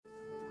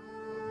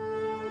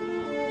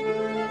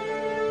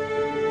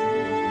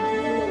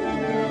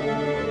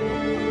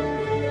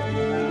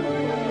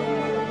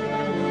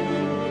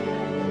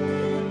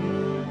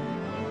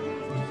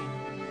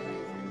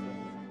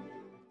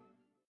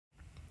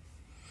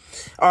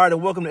All right,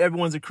 and welcome to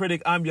Everyone's a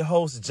Critic. I'm your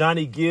host,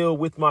 Johnny Gill,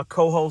 with my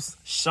co-host,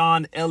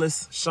 Sean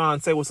Ellis. Sean,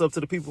 say what's up to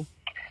the people.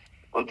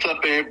 What's up,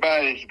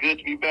 everybody? It's good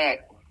to be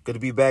back. Good to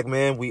be back,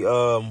 man. We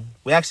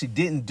actually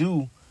didn't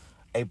do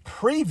a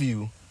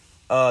preview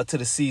to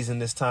the season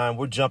this time.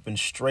 We're jumping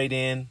straight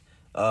in,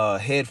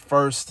 head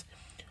first.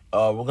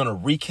 We're gonna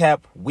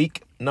recap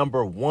week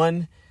number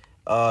 1.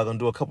 Gonna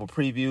do a couple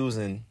previews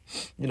and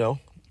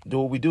do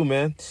what we do,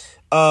 man.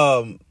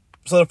 So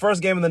the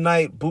first game of the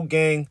night, Boot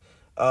Gang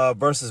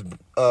versus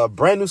a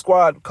brand new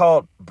squad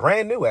called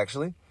Brand New,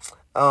 actually.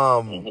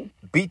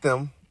 Beat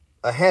them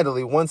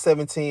handily,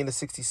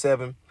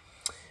 117-67.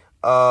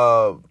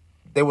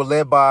 They were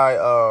led by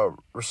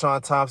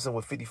Rashawn Thompson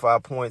with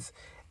 55 points.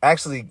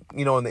 Actually,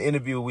 in the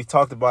interview, we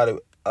talked about it.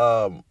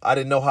 I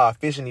didn't know how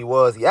efficient he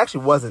was. He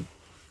actually wasn't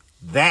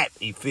that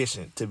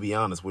efficient, to be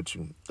honest with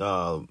you.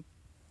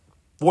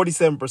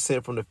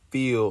 47% from the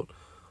field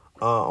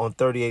on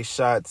 38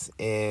 shots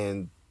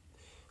and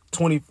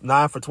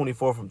 29 for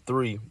 24 from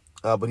 3.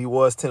 But he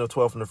was 10 of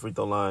 12 from the free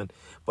throw line.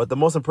 But the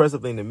most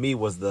impressive thing to me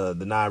was the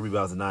 9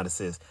 rebounds and 9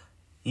 assists.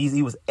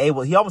 He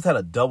almost had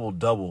a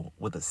double-double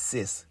with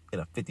assists in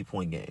a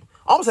 50-point game.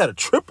 Almost had a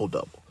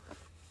triple-double.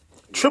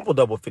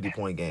 Triple-double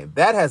 50-point game.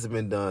 That hasn't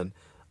been done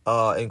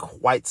in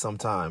quite some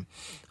time.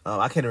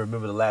 I can't even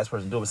remember the last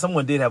person to do it. But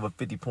someone did have a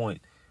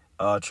 50-point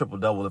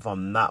triple-double, if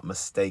I'm not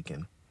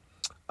mistaken.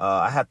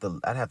 I'd have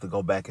to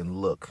go back and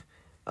look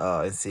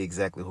and see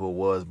exactly who it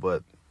was.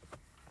 But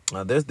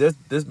there's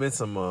been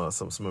some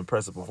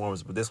impressive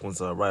performances, but this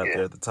one's right up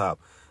there at the top.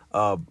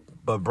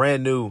 But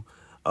Brand New,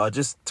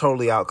 just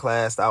totally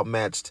outclassed,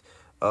 outmatched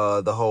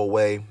the whole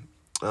way.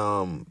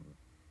 I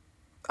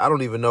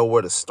don't even know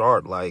where to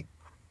start. Like,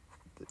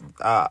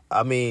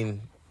 I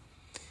mean,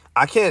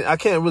 I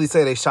can't really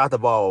say they shot the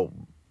ball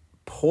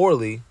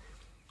poorly,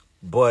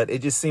 but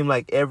it just seemed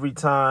like every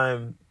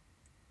time,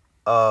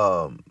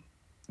 Brand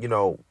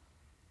New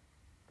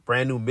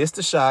missed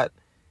a shot,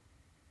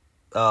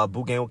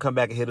 Boot Gang would come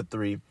back and hit a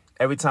 3.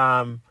 Every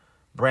time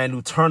Brand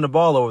New turned the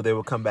ball over, they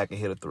would come back and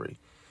hit a 3.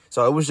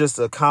 So it was just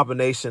a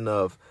combination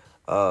of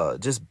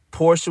just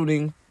poor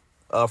shooting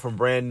from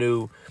Brand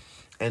New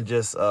and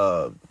just,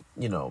 a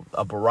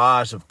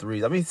barrage of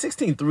threes. I mean,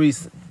 16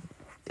 threes,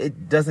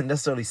 it doesn't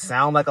necessarily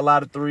sound like a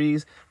lot of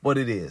threes, but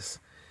it is.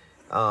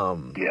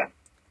 Yeah.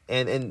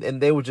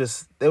 And they were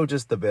just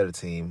the better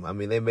team. I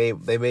mean, they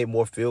made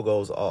more field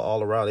goals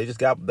all around. They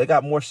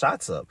got more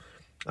shots up.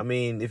 I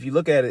mean, if you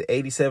look at it,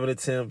 87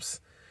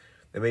 attempts,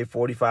 they made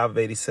 45 of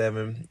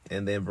 87,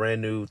 and then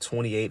Brand New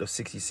 28 of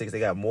 66. They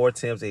got more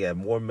attempts, they got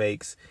more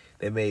makes,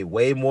 they made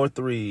way more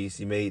threes.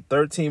 He made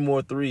 13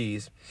 more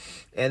threes,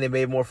 and they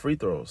made more free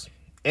throws,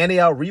 and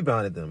they out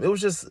rebounded them. It was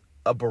just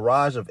a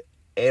barrage of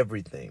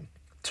everything.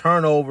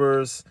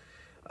 Turnovers.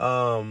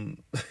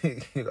 According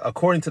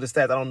to the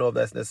stats, I don't know if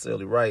that's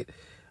necessarily right.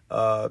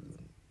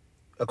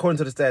 According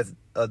to the stats,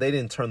 they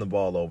didn't turn the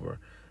ball over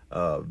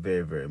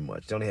very, very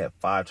much. They only had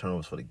 5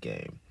 turnovers for the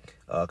game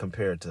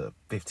compared to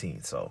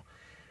 15. So,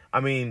 I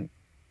mean,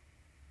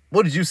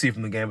 what did you see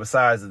from the game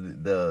besides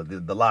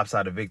the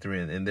lopsided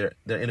victory and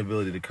their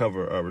inability to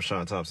cover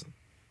Rashawn Thompson?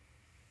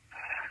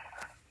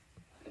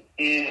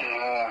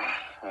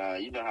 Yeah,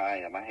 you know how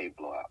I am. I hate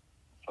blowout.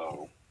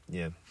 So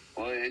yeah.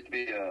 Well, it'd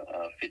be a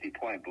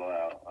 50-point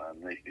blowout.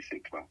 Makes me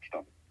sick to my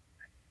stomach.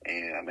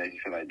 And it makes me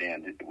feel like,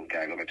 damn, we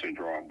got to go back to the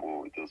drawing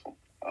board with this one.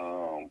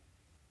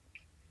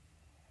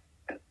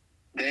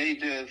 They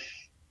just,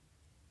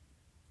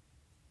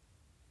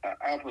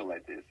 I'll put it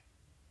like this.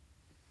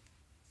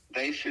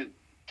 They should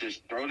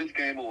just throw this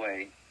game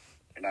away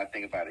and not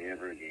think about it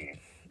ever again.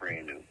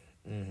 Brand New.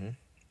 Mm-hmm.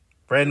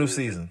 Brand new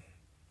season.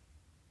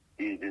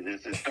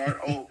 Just start,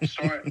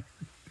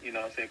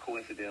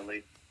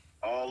 coincidentally,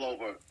 all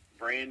over.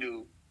 Brand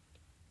New,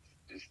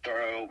 just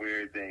start over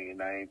everything,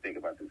 and I ain't think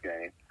about this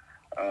game.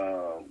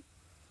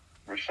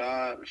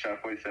 Rashawn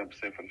shot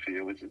 47% from the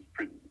field, which is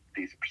pretty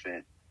decent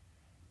percent.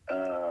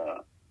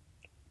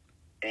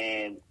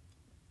 And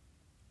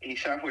he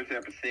shot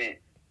 47%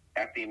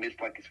 after he missed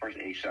like his first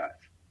 8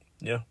 shots.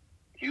 Yeah.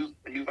 He was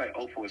like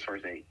 0 for his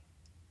first 8.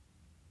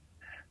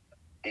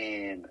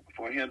 And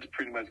for him to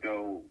pretty much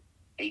go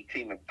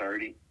 18 of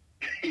 30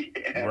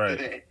 after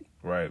that,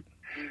 right,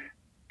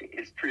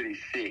 it's pretty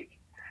sick.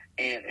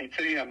 And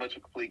tell you how much of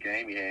a complete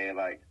game he had,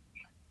 like,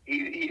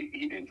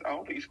 he didn't, I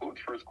don't think he scored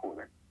the first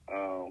quarter.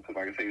 Because,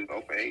 like I said, he was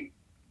 0 for 8.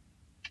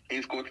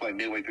 He scored like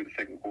midway through the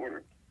second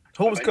quarter.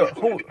 Who was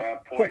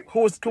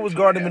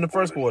guarding him in the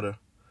first quarter?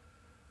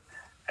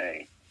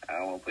 Hey, I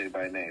don't want to put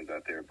anybody's names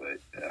out there, but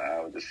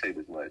I would just say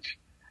this much.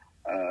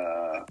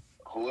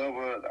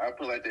 Whoever, I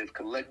put like this,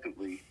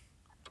 collectively,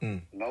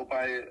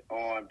 nobody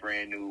on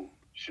Brand New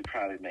should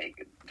probably make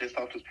it. Just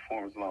off this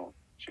performance alone,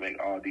 should make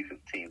all defensive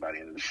team by the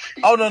end of the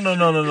season. Oh,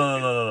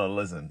 no.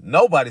 Listen,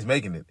 nobody's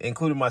making it,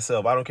 including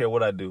myself. I don't care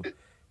what I do.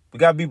 We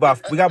got beat by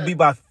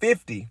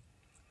 50,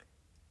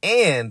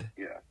 and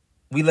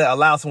we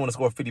allow someone to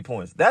score 50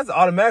 points. That's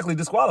automatically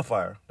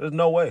disqualifier. There's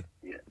no way.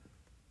 Yeah.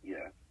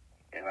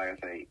 And like I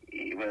say,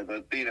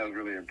 the thing that was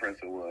really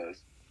impressive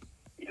was,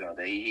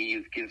 that he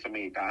was getting so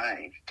many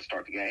dimes to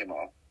start the game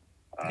off.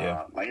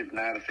 Like his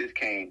 9 assists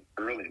came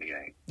early in the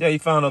game. Yeah, he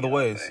found other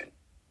ways.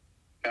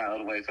 Found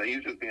other ways. So he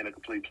was just being a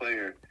complete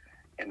player.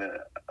 And a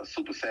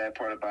super sad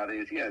part about it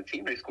is he had a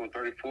teammate score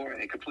 34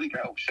 and complete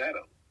got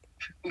overshadowed.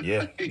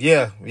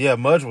 Yeah.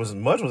 Mudge was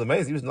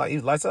amazing. He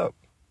was lights up.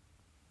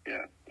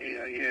 Yeah,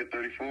 he had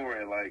 34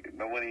 and like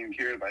no one even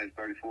cared about his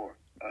 34.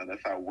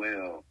 That's how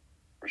well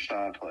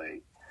Rashawn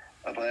played.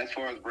 But as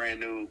far as brand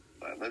new,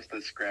 let's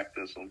just scrap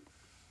this one,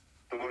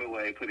 throw it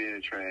away, put it in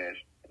the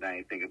trash, and I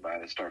ain't think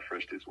about it. Start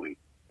fresh this week.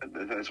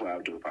 That's what I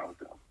would do if I was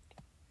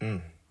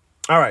them.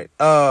 All right.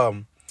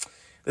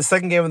 The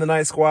second game of the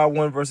night, Squad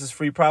 1 versus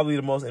Free, probably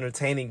the most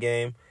entertaining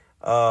game.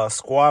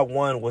 Squad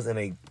 1 was in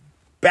a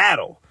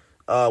battle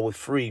with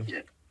Free.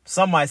 Yeah.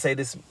 Some might say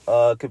this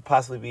could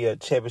possibly be a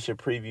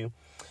championship preview.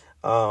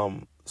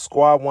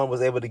 Squad 1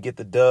 was able to get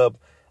the dub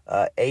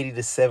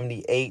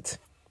 80-78.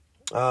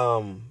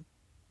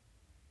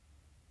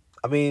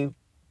 I mean,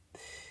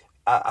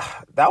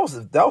 that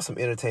was some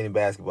entertaining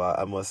basketball,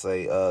 I must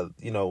say.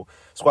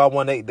 Squad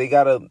 1 they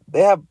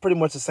have pretty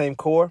much the same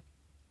core.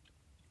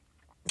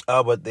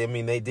 But they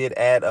did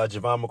add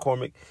Javon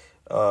McCormick,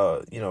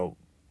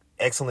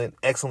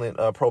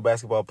 excellent pro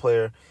basketball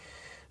player.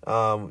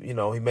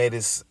 He made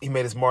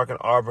his mark in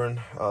Auburn.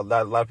 A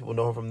lot of people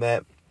know him from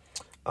that.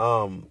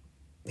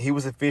 He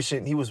was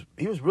efficient. He was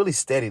really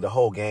steady the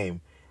whole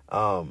game.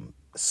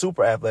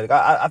 Super athletic.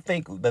 I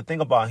think the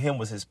thing about him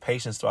was his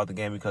patience throughout the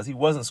game because he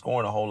wasn't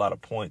scoring a whole lot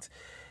of points,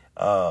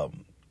 but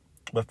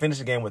finished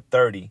the game with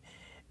 30.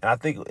 And I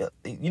think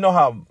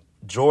how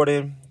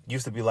Jordan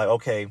used to be like,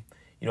 okay,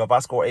 if I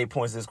score 8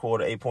 points this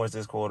quarter, 8 points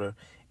this quarter,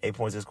 8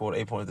 points this quarter,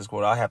 8 points this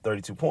quarter, I'll have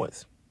 32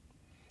 points.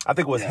 I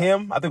think it was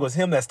him. I think it was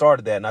him that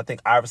started that, and I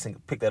think Iverson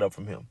picked that up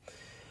from him.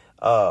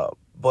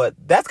 But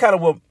that's kind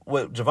of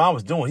what Javon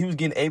was doing. He was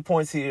getting 8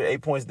 points here,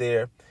 8 points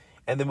there,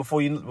 and then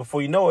before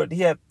you know it,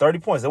 he had 30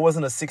 points. There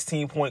wasn't a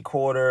 16-point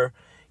quarter,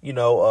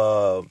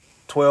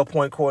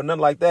 12-point quarter, nothing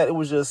like that. It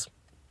was just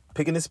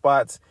picking his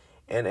spots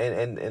and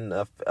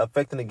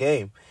affecting the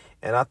game.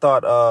 And I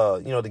thought,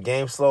 the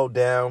game slowed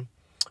down.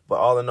 But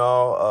all in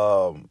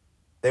all,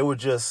 they were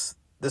just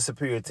the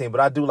superior team.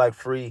 But I do like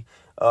Free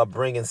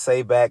bringing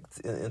Say back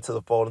into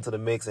the fold, into the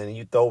mix, and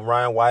you throw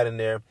Ryan White in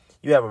there.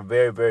 You have a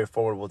very, very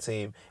formidable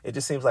team. It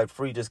just seems like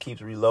Free just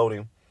keeps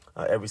reloading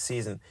every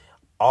season.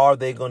 Are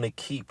they going to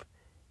keep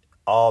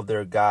all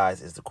their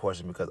guys is the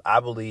question, because I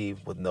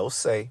believe with no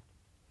Say,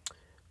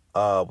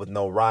 with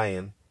no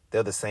Ryan,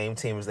 they're the same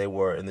team as they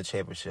were in the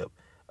championship.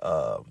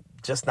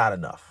 Just not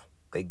enough.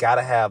 They got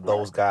to have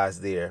those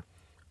guys there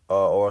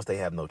or else they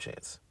have no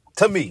chance.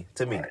 To me,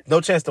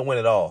 no chance to win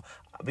at all,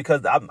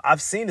 because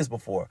I've seen this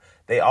before.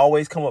 They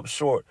always come up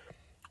short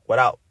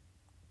without,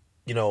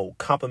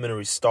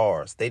 complimentary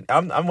stars. When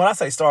I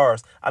say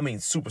stars, I mean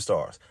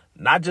superstars,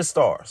 not just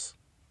stars,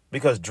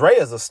 because Dre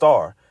is a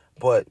star,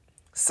 but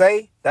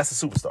Say, that's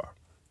a superstar.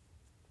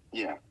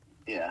 Yeah,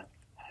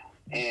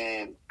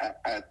 and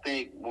I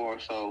think more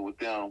so with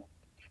them,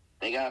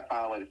 they gotta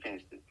find a way to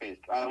finish,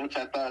 which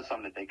I thought is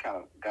something that they kind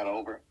of got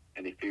over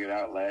and they figured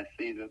out last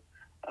season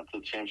until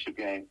the championship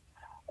game.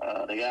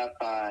 They got to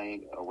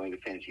find a way to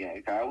finish the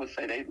game. I would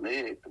say they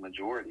led the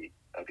majority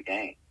of the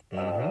game.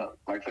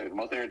 Like I said, the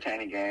most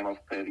entertaining game, most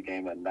competitive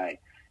game of the night.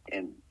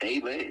 And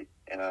they led.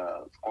 And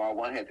Squad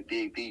 1 had to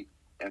dig deep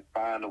and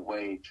find a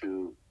way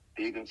to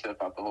dig themselves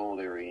out the hole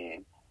they were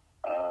in.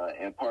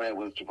 And part of that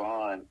was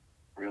Javon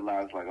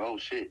realized, like, oh,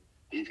 shit,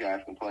 these guys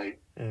can play.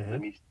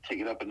 Let me take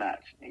it up a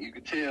notch. And you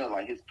could tell,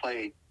 like, his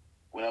play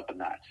went up a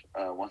notch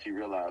once he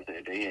realized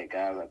that they had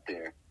guys out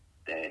there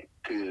that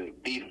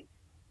could beat him.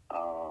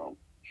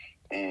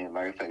 And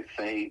like I say,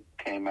 Say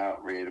came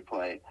out ready to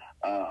play.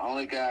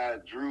 Only guy,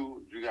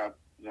 Drew got,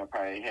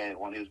 probably had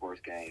one of his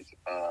worst games.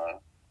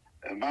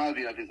 It reminds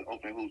me of his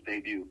opening hoops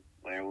debut,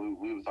 where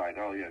we was like,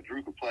 oh yeah,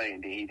 Drew could play,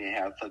 and then he didn't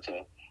have such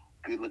a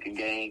good looking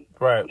game.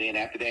 Right. But then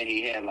after that,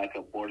 he had like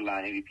a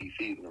borderline MVP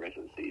season the rest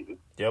of the season.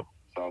 Yep.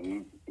 So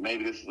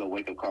maybe this is a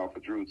wake up call for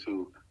Drew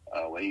too,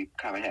 where he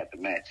kind of had to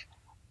match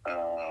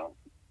not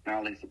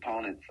only his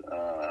opponents'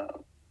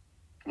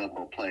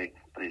 level of play,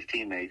 but his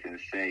teammates and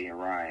Say and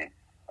Ryan.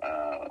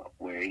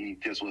 Where he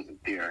just wasn't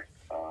there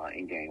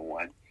in game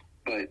 1.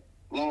 But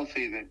long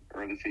season,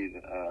 early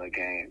season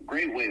game.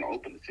 Great way to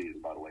open the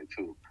season, by the way,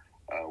 too,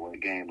 with a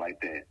game like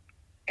that.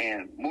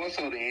 And more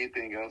so than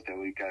anything else that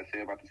we got to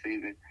say about the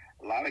season,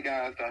 a lot of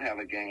guys don't have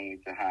a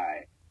game to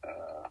hide.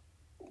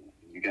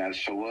 You got to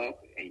show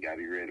up, and you got to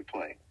be ready to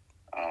play.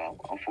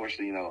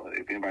 Unfortunately,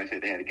 if anybody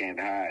said they had a game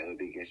to hide, it would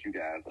be against you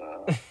guys,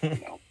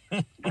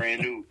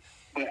 brand new.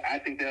 But I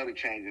think that'll be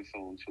changing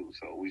soon, too,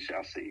 so we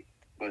shall see.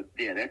 But,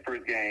 yeah, that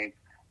first game,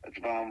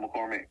 Javon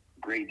McCormick,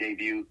 great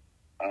debut.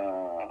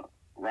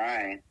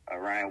 Ryan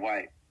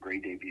White,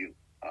 great debut.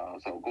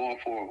 So going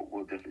forward,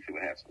 we'll definitely see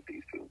what happens with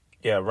these two.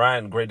 Yeah,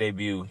 Ryan, great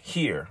debut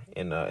here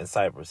in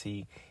Cyprus.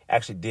 He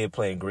actually did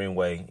play in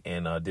Greenway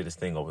and did his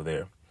thing over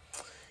there.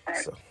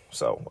 Right.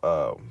 So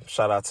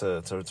shout out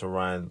to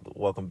Ryan.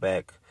 Welcome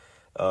back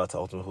to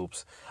Ultimate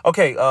Hoops.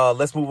 Okay,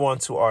 let's move on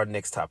to our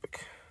next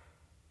topic.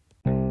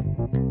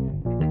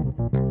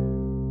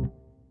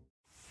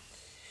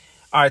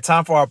 All right,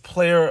 time for our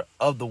player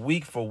of the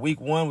week for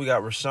week 1. We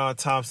got Rashawn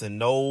Thompson.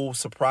 No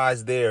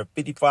surprise there.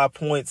 55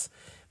 points,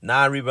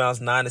 9 rebounds,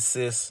 9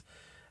 assists,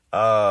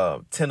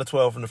 10 to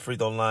 12 from the free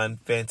throw line.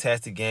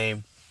 Fantastic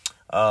game.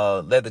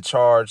 Led the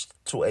Charge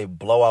to a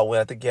blowout win.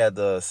 I think he had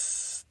the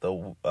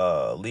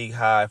league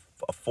high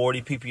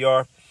 40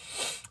 PPR.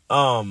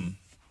 I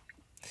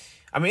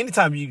mean,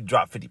 anytime you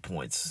drop 50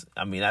 points,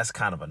 I mean, that's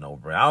kind of a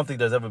no-brainer. I don't think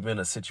there's ever been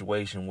a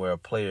situation where a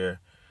player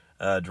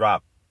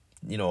dropped,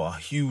 a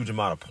huge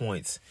amount of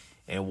points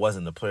and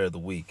wasn't the player of the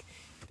week.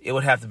 It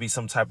would have to be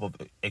some type of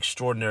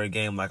extraordinary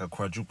game like a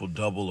quadruple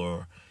double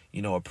or,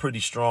 a pretty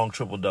strong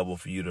triple double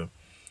for you to,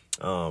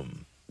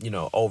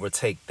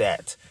 overtake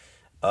that.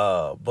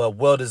 But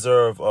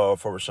well-deserved for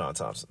Rashawn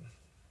Thompson.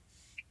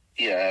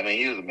 Yeah, I mean,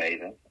 he was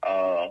amazing.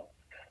 I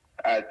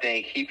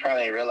think he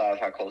probably didn't realize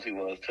how close he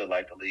was to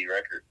the league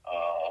record,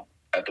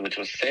 which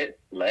was set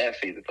last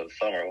season for the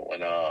summer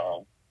when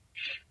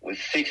with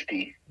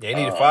 60. Yeah, he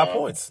needed 5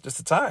 points just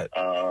to tie it.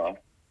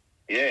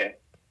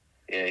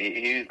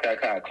 He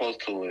got kind of close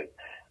to it.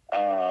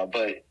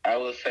 But I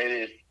will say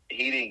this: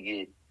 he didn't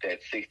get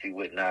that 60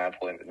 with 9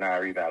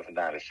 rebounds and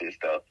 9 assists.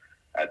 Though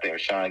I think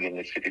Rashawn getting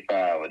his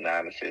 55 with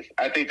 9 assists.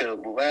 I think the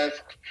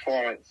last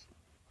performance,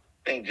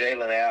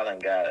 Jalen Allen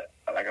got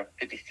like a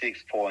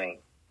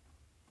 56-point.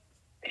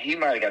 He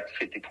might have got the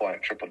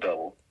 50-point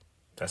triple-double.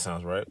 That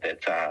sounds right.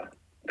 That time.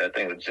 That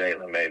thing was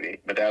Jalen, maybe.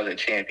 But that was at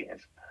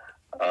Champions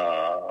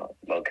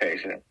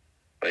location.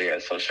 But, yeah,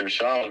 so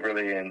Rashawn was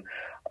really in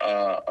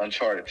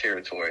uncharted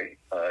territory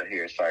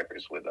here in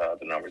Cyprus with the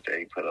numbers that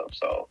he put up.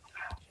 So,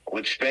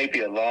 which may be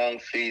a long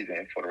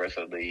season for the rest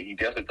of the league. He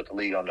definitely put the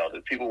league on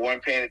notice. People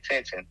weren't paying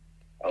attention.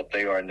 I hope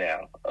they are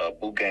now.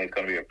 Boot game is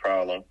going to be a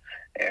problem,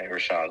 and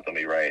Rashawn's going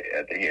to be right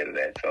at the head of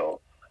that.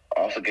 So,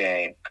 awesome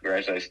game.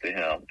 Congratulations to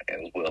him, and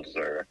it was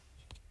well-deserved.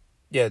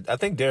 Yeah, I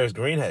think Darius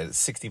Green had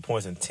 60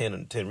 points and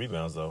 10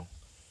 rebounds, though.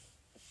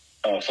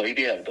 Oh, so he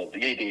did have a double.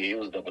 Yeah, he did. It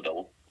was a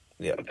double-double.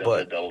 Yeah,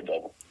 but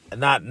double-double.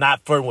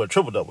 Not flirting with a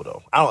triple-double,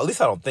 though. At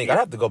least I don't think. Yeah. I'd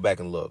have to go back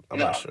and look. I'm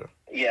not sure.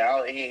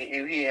 Yeah,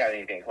 he had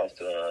anything close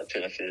to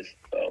 10 assists.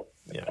 So,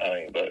 yeah.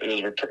 But it was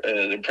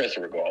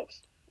impressive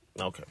regardless.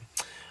 Okay.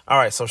 All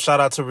right, so shout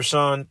out to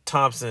Rashawn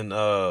Thompson.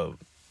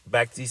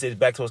 He said he's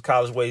back to his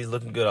college way. He's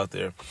looking good out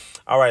there.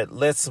 All right,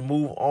 let's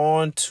move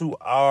on to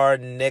our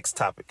next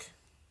topic.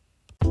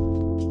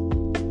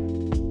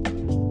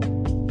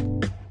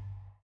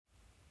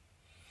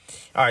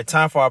 All right,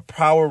 time for our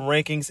power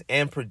rankings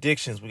and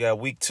predictions. We got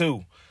week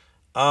 2.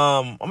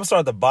 I'm going to start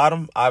at the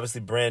bottom.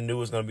 Obviously, brand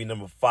new is going to be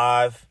number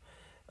 5.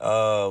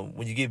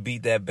 When you get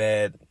beat that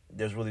bad,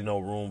 there's really no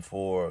room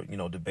for,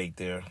 debate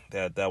there.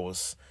 That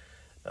was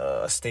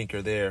a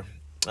stinker there.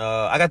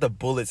 I got the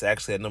Bullets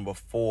actually at number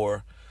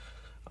 4.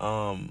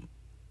 I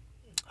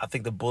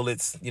think the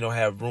Bullets,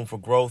 have room for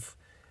growth.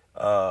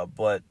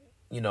 But,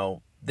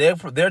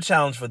 their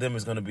challenge for them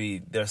is going to be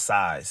their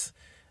size.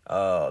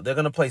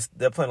 They're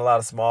playing a lot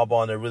of small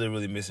ball, and they're really,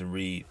 really missing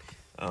Reed.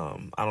 I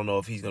don't know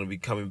if he's going to be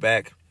coming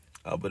back,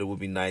 but it would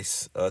be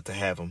nice to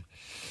have him.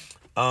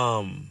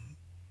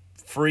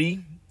 Free,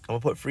 I'm going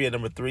to put Free at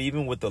number 3.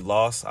 Even with the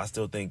loss, I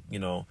still think,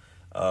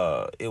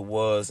 it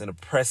was an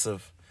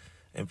impressive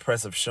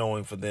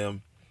showing for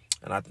them.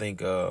 And I think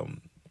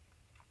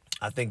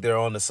they're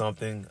on to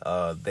something.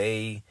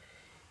 They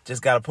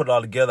just got to put it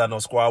all together. I know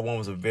Squad 1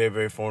 was a very,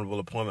 very formidable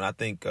opponent. I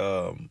think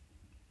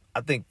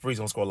Free's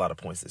going to score a lot of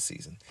points this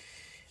season.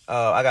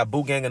 I got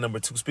Boot Gang at number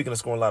 2. Speaking of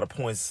scoring a lot of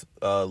points,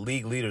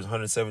 league leaders,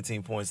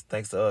 117 points,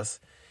 thanks to us.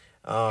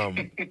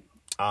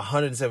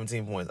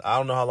 117 points. I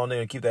don't know how long they're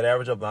going to keep that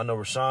average up, but I know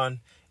Rashawn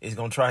is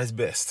going to try his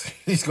best.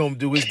 He's going to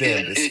do his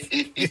damn best.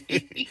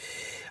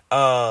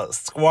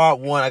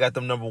 Squad 1, I got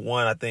them number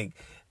 1. I think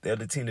they're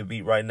the team to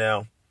beat right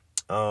now.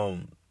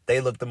 They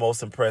look the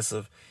most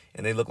impressive,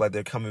 and they look like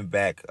they're coming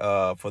back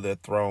for their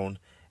throne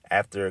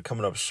after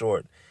coming up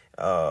short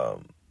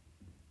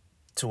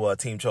to a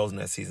team chosen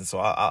that season. So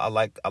I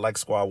like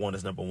Squad 1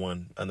 as number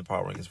 1 on the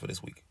power rankings for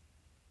this week.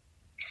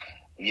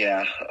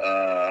 Yeah,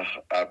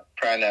 I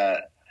probably not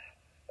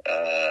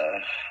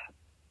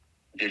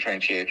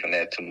differentiate from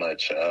that too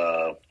much.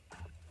 I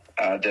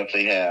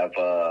definitely have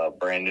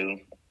brand new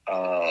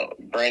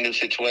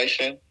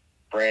situation,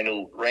 brand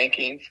new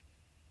rankings,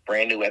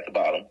 brand new at the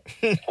bottom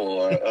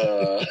for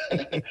to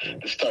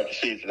start the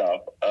season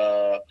off.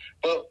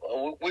 But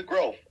with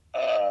growth,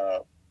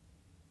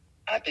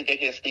 I think they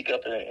can sneak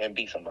up and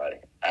beat somebody.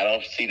 I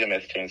don't see them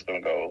as teams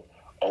going to go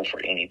 0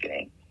 for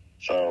anything.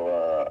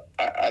 So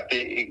I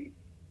think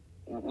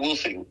we'll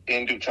see.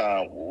 In due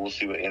time, we'll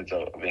see what ends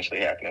up eventually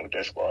happening with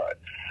their squad.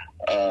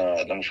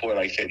 Number 4,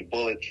 like I said, the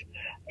Bullets.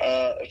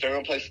 If they're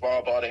going to play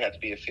small ball, they have to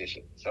be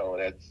efficient. So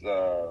that's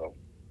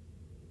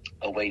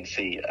a wait and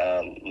see.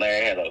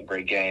 Larry had a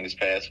great game this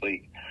past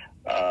week.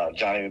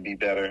 Johnny would be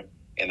better,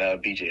 and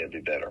BJ would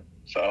be better.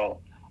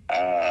 So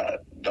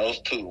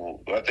those two,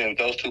 I think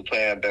those two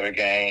playing a better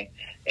game.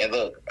 And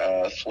look,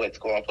 Sweat's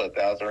going for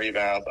 1,000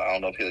 rebounds. I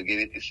don't know if he'll get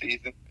it this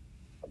season,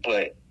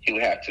 but he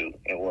would have to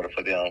in order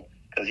for them,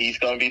 because he's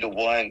going to be the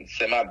one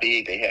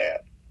semi-big they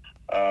have.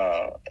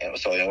 And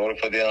so in order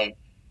for them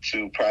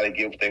to probably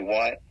get what they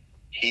want,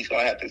 he's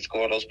going to have to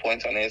score those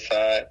points on the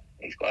inside.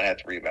 He's going to have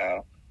to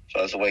rebound.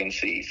 So it's a wait and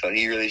see. So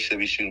he really should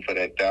be shooting for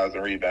that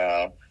 1,000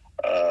 rebound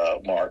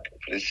mark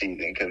for this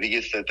season, because if he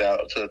gets to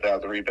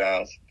 1,000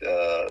 rebounds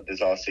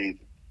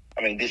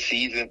this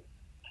season,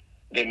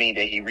 that means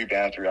that he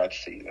rebounds throughout the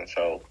season.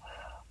 So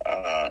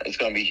it's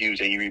going to be huge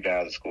that he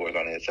rebounds and scores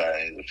on the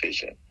inside and is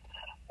efficient.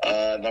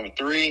 Number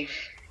 3,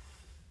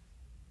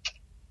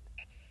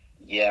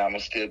 I'm going to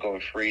still go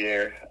with Free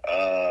there.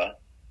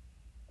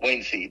 Wait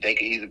and see. They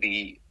could either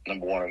be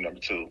number 1 or number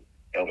 2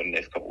 over the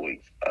next couple of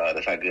weeks.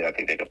 That's how good I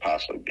think they could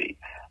possibly be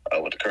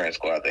with the current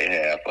squad they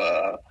have.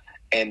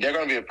 And they're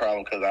going to be a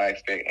problem because I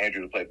expect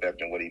Andrew to play better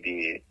than what he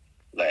did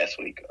last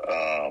week.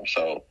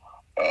 So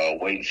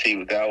wait and see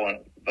with that one.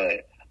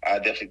 But I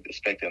definitely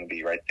expect them to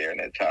be right there in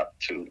that top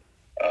 2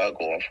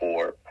 going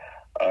forward.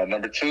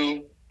 Number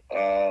 2,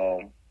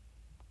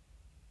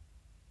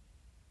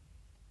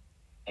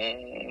 can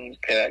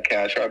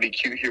I try to be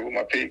cute here with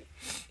my pick?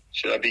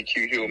 Should I be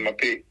cute here with my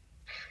pick?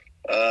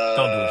 Don't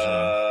do it,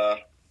 Sean.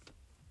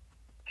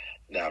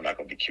 No, I'm not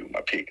going to be cute with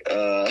my pick.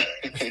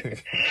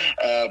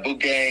 Boot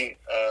Gang,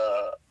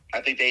 I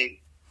think they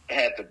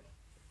had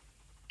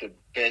the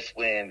best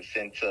win in the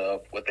sense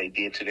of what they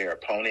did to their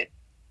opponent.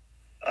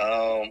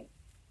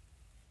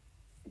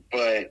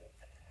 But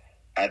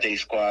I think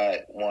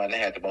Squad 1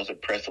 had the most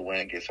impressive win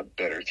against a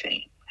better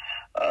team.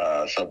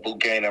 So Boot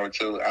Gang number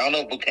 2. I don't know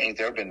if Boot Gang's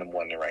ever been number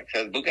 1 in the rankings.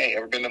 Has Boot Gang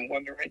ever been number 1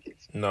 in the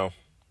rankings? No.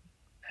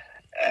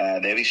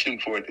 They'll be shooting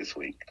for it this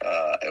week.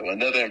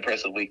 Another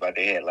impressive week like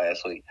they had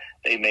last week.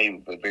 They may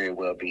very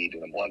well be the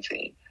number 1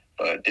 team.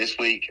 But this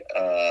week,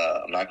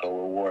 I'm not going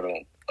to reward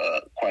them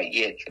quite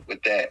yet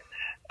with that.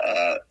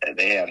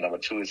 They have number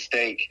 2 at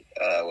stake.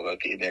 They're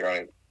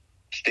going to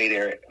stay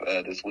there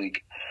this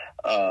week.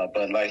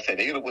 But like I said,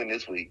 they're going to win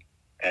this week.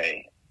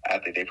 Hey, I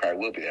think they probably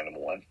will be that number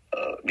 1,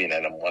 being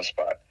that number 1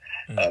 spot.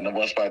 Number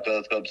 1 spot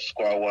does go to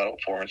Squad 1,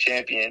 former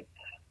champion.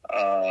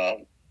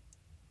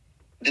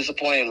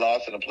 Disappointing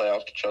loss in the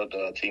playoffs to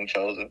the team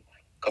chosen a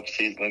couple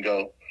seasons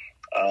ago.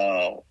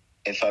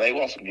 And so they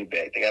want some get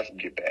back. They got some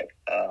get back.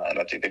 And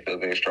I think they feel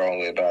very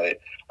strongly about it.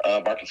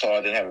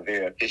 Arkansas didn't have a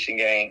very efficient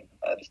game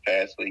this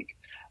past week.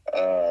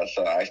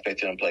 So I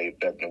expect him to play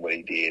better than what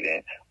he did.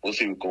 And we'll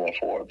see what's going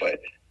forward. But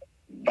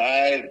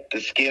by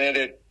the skin of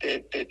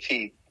their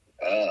teeth,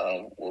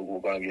 we're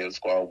going to give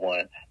Squad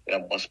 1 the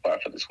number 1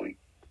 spot for this week.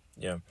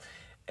 Yeah.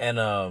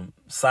 And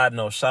side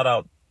note, shout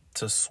out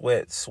to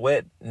Sweat.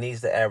 Sweat needs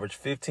to average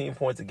 15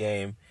 points a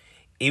game.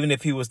 Even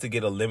if he was to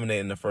get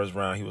eliminated in the first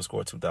round, he would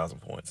score 2,000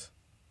 points.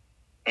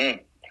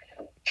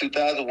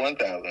 2,000,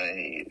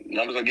 1,000.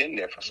 Numbers are getting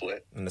there for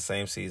Sweat. In the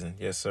same season.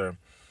 Yes, sir.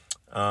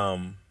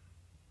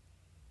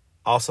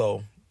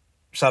 Also,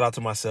 shout out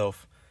to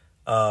myself.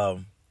 I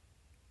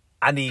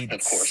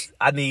think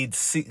I need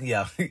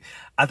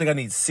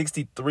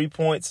 63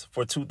 points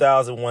for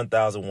 2,000,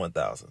 1,000,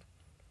 1,000.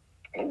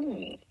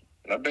 Ooh,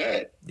 not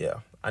bad.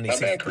 Yeah, I need.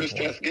 Not bad, Chris.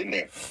 Just getting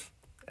there.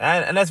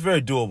 And that's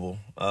very doable.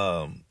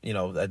 I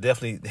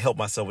definitely helped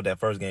myself with that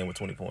first game with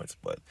 20 points,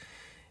 but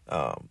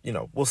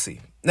we'll see.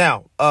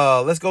 Now,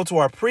 let's go to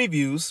our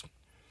previews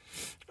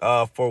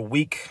for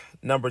week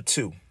number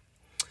 2.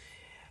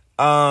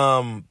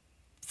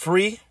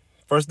 Free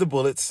versus the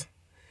Bullets.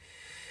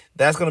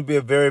 That's going to be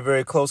a very,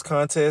 very close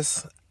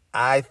contest.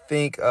 I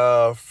think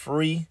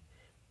Free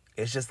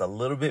is just a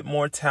little bit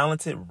more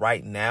talented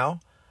right now.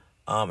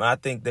 And I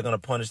think they're going to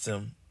punish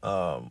them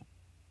on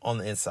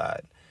the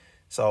inside.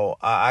 So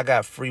I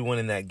got Free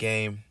winning that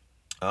game.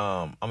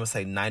 I'm going to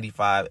say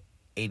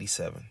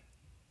 95-87.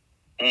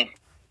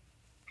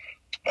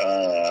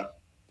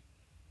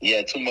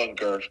 Too much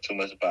girth, too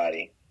much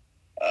body,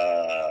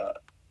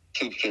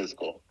 too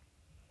physical.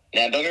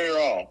 Now, don't get me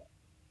wrong.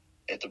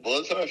 If the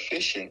Bullets are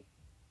efficient,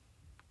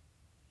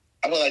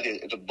 I feel like this.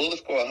 If the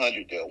Bullets score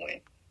 100, they'll win.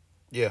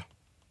 Yeah.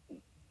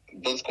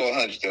 Bullets score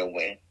 100, they'll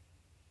win.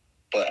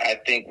 But I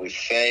think with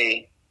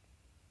Shea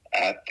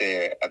out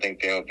there, I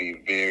think they'll be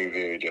very,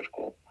 very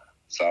difficult.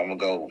 So I'm going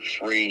to go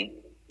Free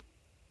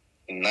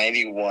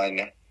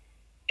 91-88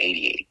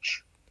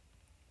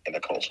 in the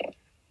close one.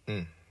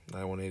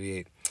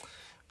 91-88.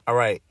 All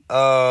right.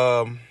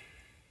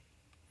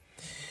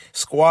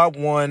 Squad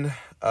 1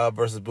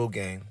 versus Boot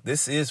Gang.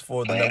 This is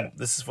for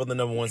the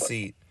number 1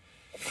 seed.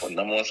 For the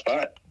number 1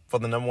 spot. For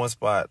the number 1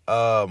 spot.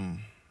 I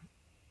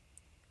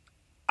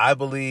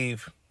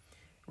believe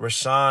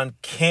Rashawn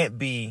can't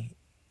be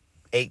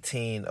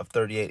 18 of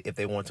 38 if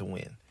they want to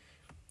win.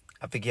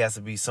 I think he has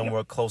to be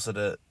somewhere closer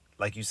to,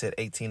 like you said,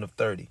 18 of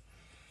 30.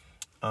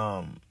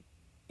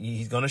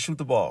 He's going to shoot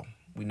the ball.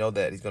 We know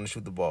that. He's going to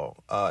shoot the ball.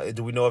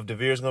 Do we know if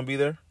DeVere is going to be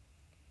there?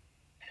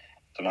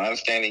 To my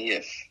understanding,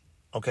 yes.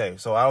 Okay,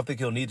 so I don't think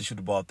he'll need to shoot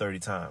the ball 30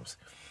 times.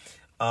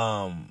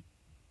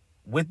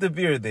 With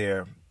DeVere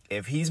there,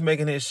 if he's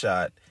making his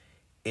shot,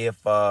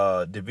 if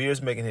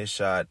DeVere's making his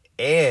shot,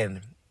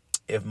 and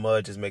if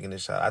Mudge is making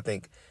his shot, I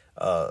think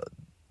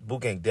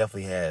Boot Gang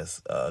definitely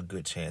has a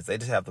good chance. They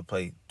just have to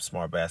play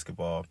smart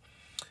basketball.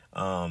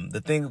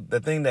 The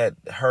thing that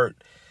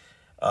hurt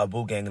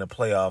Boot Gang in the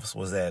playoffs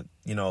was that,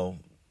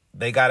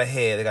 they got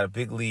ahead. They got a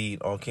big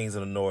lead on Kings of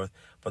the North,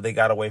 but they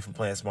got away from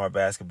playing smart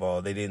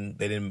basketball. They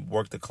didn't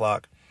work the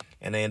clock,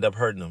 and they end up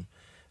hurting them.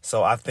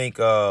 So I think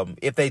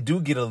if they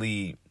do get a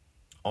lead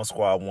on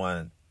Squad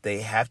 1, they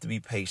have to be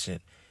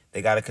patient.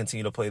 They got to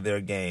continue to play their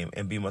game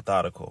and be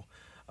methodical.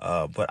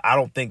 But I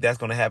don't think that's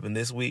going to happen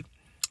this week.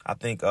 I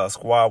think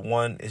Squad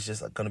 1 is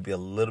just going to be a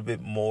little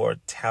bit more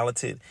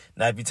talented.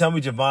 Now, if you tell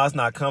me Javon's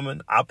not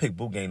coming, I'll pick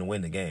Boot Gang to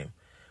win the game.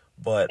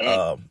 But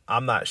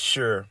I'm not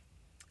sure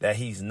that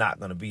he's not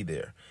going to be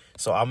there.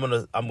 So I'm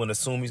gonna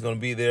assume he's going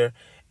to be there,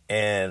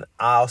 and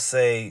I'll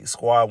say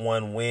Squad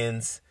 1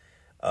 wins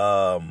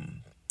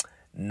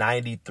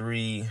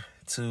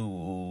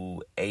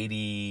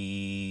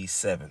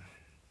 93-87.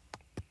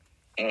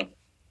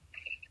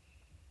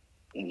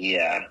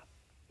 Yeah,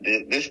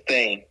 this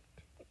thing.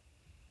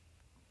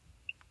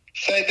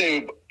 Same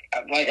thing.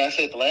 Like I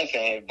said the last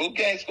time, if Boot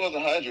Gang scores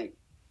 100,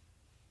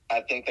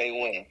 I think they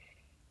win.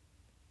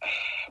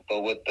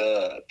 But with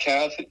the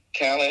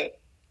talent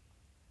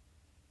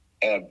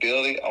and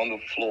ability on the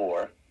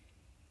floor,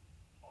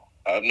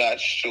 I'm not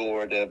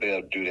sure they'll be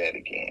able to do that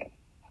again.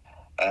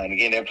 And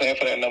again, they're playing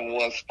for that number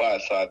 1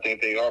 spot, so I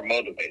think they are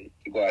motivated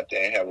to go out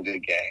there and have a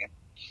good game.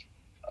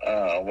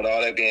 With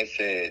all that being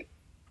said,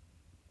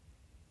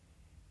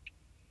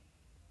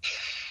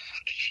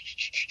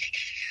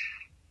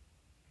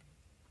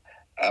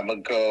 I'm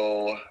going to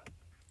go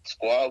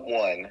Squad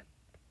 1,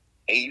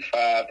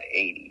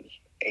 85-80.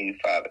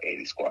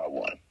 85-80 Squad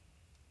 1.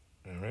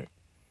 All right.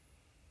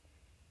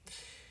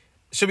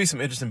 Should be some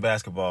interesting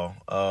basketball.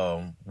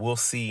 We'll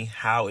see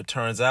how it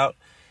turns out,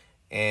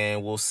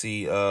 and we'll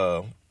see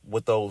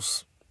what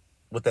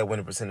that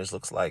winning percentage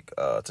looks like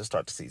to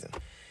start the season.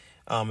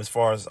 As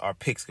far as our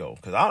picks go,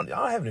 because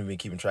I haven't even been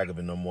keeping track of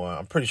it no more.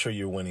 I'm pretty sure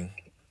you're winning.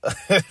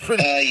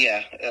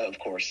 Yeah, of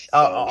course.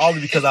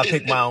 Only because I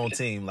picked my own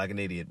team like an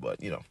idiot, but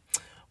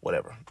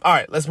whatever. All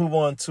right, let's move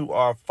on to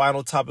our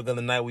final topic of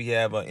the night. We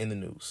have in the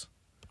news.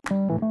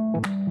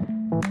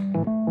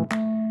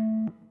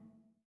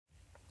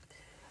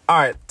 All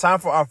right, time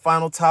for our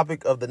final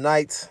topic of the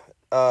night.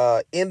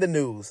 In the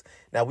news.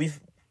 Now we've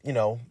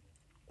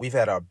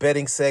had our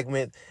betting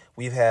segment,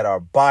 we've had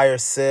our buy or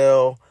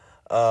sell,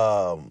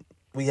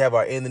 we have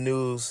our in the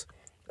news.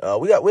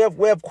 We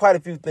have quite a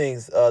few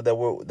things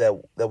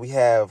that we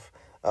have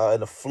in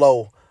the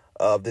flow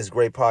of this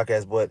great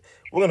podcast. But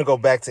we're gonna go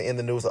back to in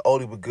the news, the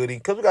oldie but goodie,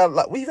 because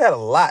we've had a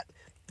lot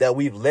that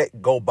we've let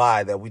go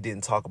by that we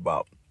didn't talk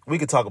about. We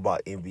could talk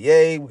about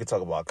NBA, we could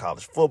talk about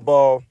college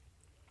football,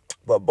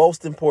 but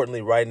most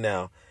importantly, right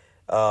now,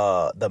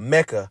 the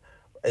mecca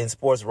in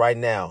sports right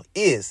now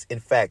is, in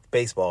fact,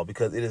 baseball,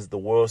 because it is the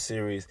World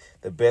Series,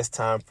 the best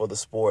time for the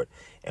sport.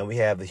 And we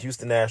have the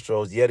Houston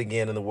Astros yet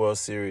again in the World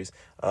Series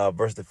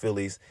versus the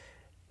Phillies.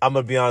 I'm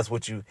going to be honest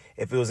with you.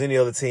 If it was any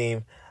other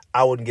team,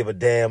 I wouldn't give a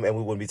damn and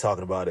we wouldn't be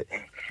talking about it.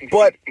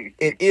 But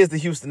it is the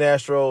Houston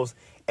Astros,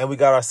 and we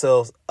got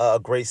ourselves a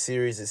great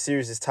series. The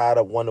series is tied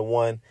up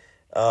 1-1.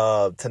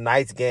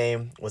 Tonight's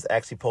game was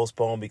actually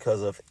postponed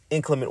because of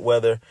inclement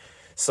weather.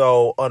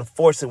 So,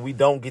 unfortunately, we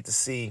don't get to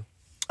see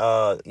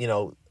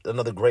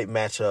another great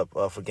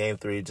matchup for Game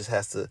 3. It just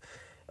has to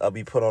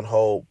be put on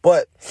hold.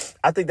 But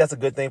I think that's a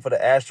good thing for the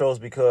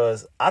Astros,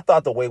 because I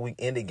thought the way we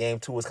ended Game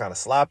 2 was kind of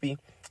sloppy,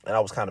 and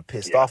I was kind of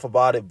pissed off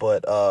about it.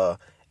 But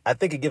I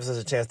think it gives us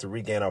a chance to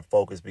regain our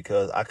focus,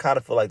 because I kind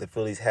of feel like the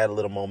Phillies had a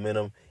little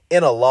momentum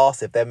in a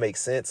loss, if that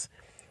makes sense.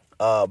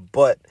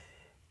 But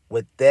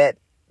with that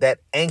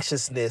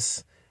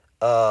anxiousness,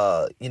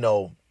 when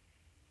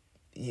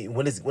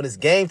it's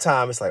game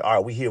time, it's like, all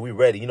right, we here, we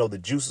ready. The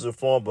juices are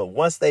flowing. But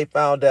once they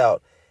found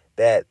out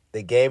that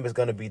the game is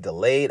going to be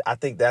delayed, I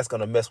think that's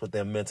going to mess with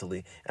them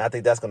mentally. And I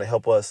think that's going to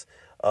help us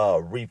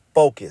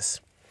refocus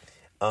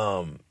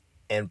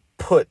and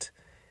put,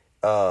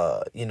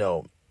 a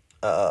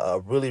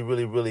really,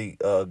 really, really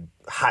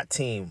hot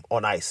team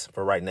on ice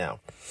for right now.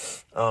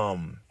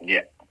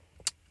 Yeah.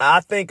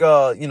 I think,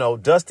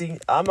 Dusty,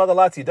 I'm not going to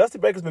lie to you, Dusty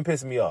Baker's been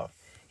pissing me off.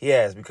 He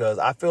has, because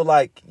I feel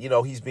like,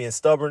 he's being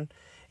stubborn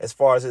as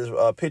far as his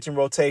pitching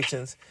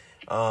rotations.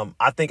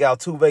 I think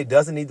Altuve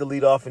doesn't need to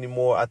lead off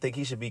anymore. I think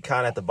he should be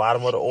kind of at the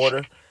bottom of the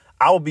order.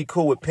 I would be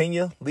cool with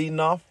Pena leading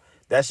off.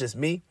 That's just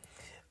me.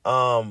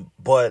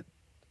 But,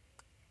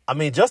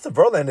 Justin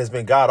Verlander has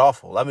been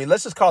god-awful.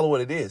 Let's just call it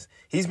what it is.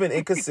 He's been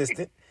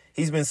inconsistent.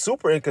 He's been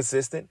super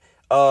inconsistent.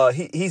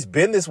 He's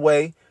been this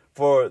way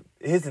for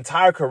his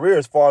entire career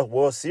as far as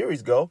World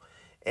Series go.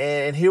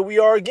 And here we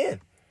are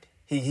again.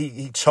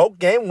 He choked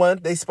Game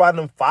 1. They spotted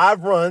him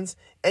 5 runs,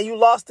 and you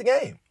lost the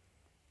game.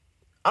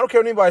 I don't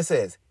care what anybody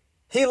says.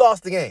 He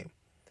lost the game.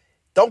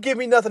 Don't give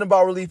me nothing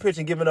about relief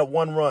pitching giving up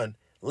 1 run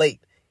late.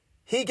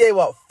 He gave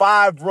up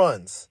 5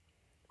 runs.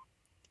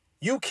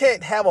 You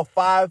can't have a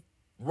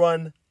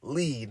 5-run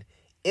lead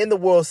in the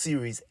World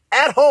Series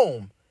at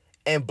home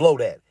and blow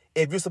that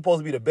if you're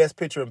supposed to be the best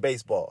pitcher in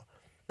baseball.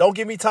 Don't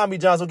give me Tommy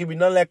John. Don't give me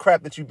none of that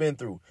crap that you've been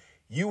through.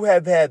 You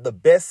have had the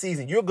best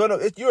season.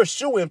 You're a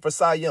shoo-in for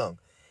Cy Young.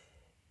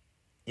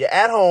 You're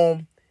at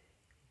home,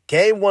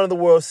 Game 1 of the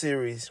World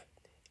Series,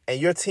 and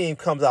your team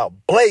comes out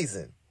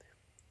blazing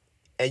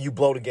and you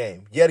blow the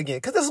game yet again.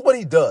 Because this is what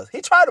he does.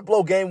 He tried to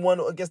blow game 1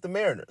 against the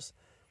Mariners.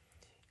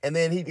 And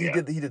then he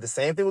did the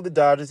same thing with the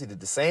Dodgers. He did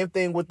the same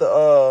thing with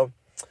the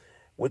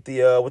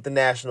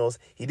Nationals.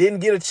 He didn't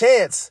get a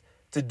chance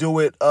to do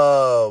it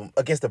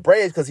against the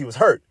Braves because he was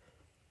hurt.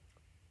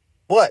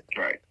 But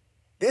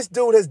this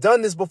dude has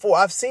done this before.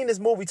 I've seen this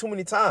movie too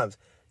many times.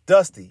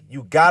 Dusty,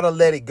 you gotta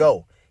let it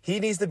go. He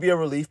needs to be a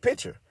relief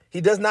pitcher.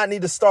 He does not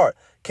need to start.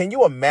 Can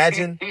you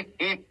imagine?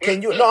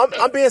 No,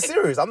 I'm being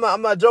serious. I'm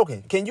not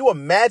joking. Can you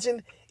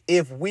imagine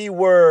if we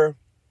were,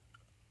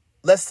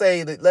 let's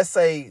say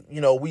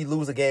we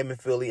lose a game in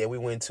Philly and we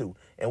win 2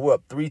 and we're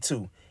up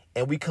 3-2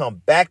 and we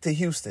come back to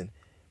Houston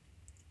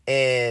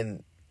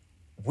and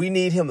we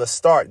need him to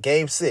start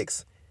game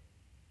 6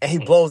 and he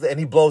blows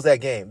that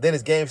game. Then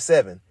it's game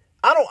 7.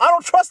 I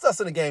don't trust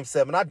us in a game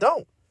 7. I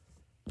don't.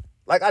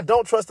 I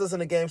don't trust us in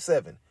a game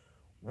 7.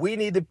 We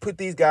need to put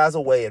these guys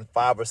away in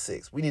 5 or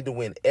 6. We need to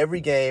win every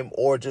game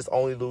or just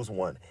only lose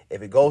 1.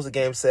 If it goes to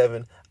game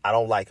 7, I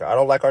don't like her. I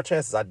don't like our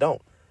chances. I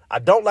don't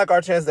like our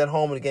chances at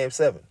home in game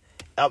 7.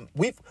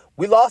 We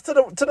lost to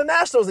the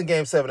Nationals in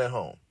game 7 at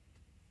home.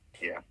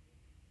 Yeah.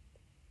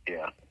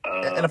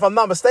 And if I'm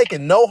not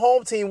mistaken, no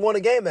home team won a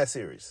game that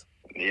series.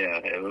 Yeah,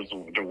 it was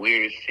the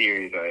weirdest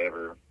series I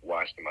ever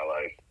watched in my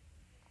life.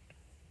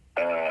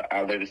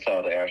 I literally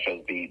saw the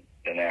Astros beat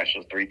the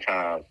Nationals 3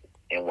 times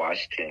in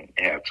Washington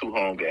and have 2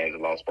 home games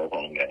and lost both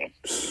home games.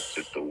 It's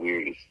just the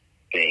weirdest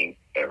thing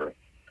ever.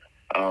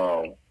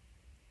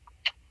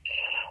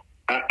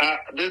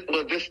 This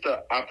is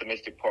the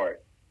optimistic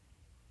part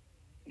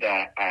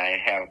that I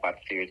have about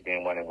the series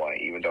being 1-1,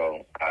 even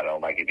though I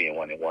don't like it being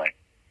 1-1.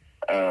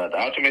 The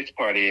optimistic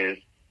part is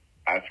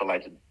I feel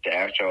like the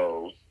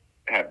Astros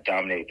have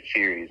dominated the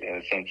series in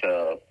the sense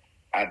of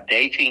out of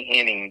 18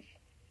 innings,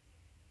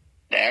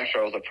 the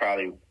Astros have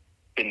probably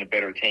been the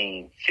better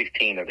team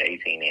 16 of the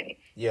 18 innings.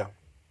 Yeah.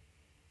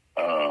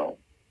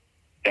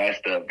 That's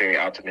the very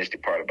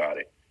optimistic part about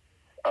it.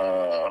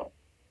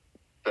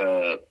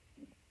 The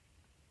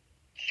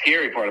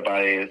scary part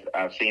about it is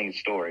I've seen the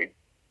story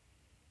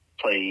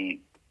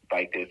played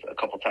like this a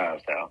couple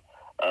times now.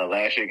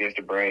 Last year against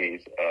the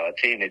Braves, a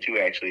team that you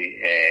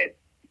actually had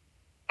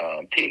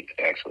picked,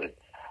 actually.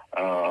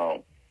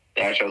 The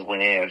Astros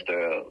went in as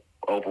the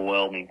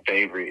overwhelming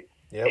favorite.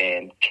 Yep.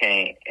 And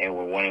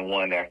were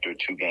 1-1 after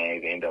 2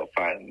 games. End up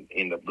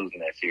losing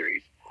that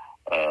series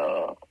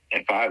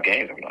in 5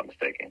 games. If I'm not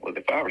mistaken. Was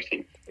it 5 or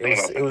 6?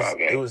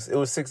 It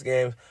was 6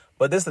 games.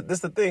 But this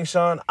the thing,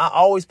 Sean. I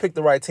always pick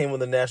the right team in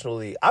the National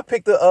League. I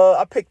picked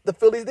the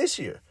Phillies this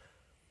year.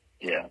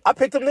 Yeah, I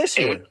picked them this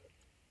year.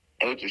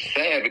 It was just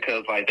sad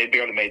because they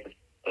barely made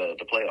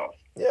the playoffs.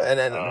 Yeah, and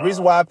the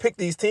reason why I picked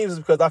these teams is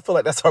because I feel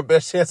like that's our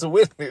best chance of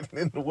winning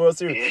in the World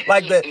Series.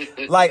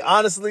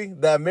 Honestly,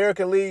 the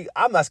American League,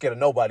 I'm not scared of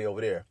nobody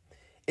over there.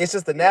 It's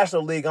just the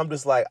National League, I'm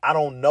just like, I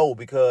don't know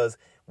because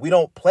we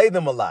don't play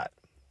them a lot.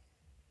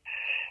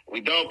 We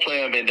don't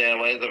play them, and then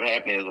what ends up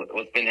happening is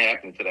what's been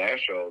happening to the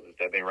Astros is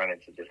that they run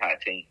into just hot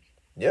teams.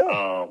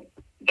 Yeah.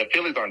 The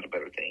Phillies aren't the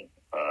better team.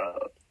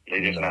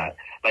 They're just not.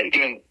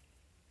 Even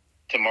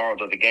tomorrow,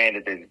 the game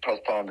that they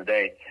postponed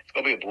today, it's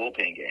going to be a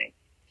bullpen game.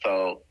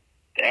 So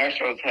the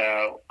Astros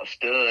have a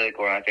stud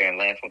going out there in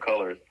Lance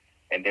McCullers,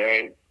 and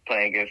they're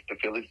playing against the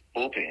Phillies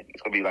bullpen.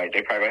 It's going to be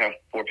they probably going to have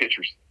 4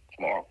 pitchers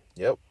tomorrow.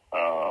 Yep.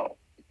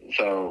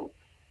 So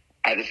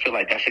I just feel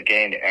like that's a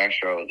game the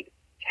Astros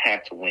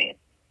have to win.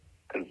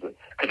 Because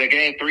the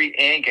game 3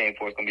 and game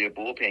 4 is going to be a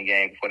bullpen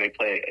game before they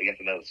play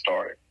against another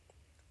starter.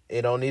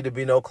 It don't need to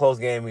be no close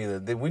game either.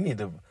 We need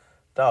to,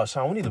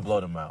 Sean, we need to blow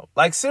them out.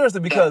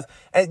 Seriously, because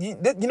and you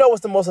know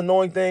what's the most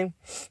annoying thing?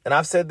 And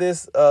I've said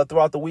this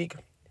throughout the week.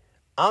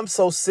 I'm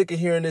so sick of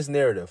hearing this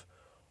narrative.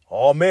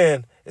 Oh,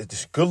 man, it's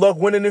just good luck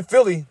winning in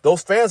Philly.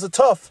 Those fans are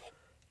tough.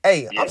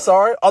 Hey, yeah. I'm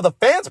sorry. Are the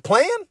fans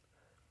playing?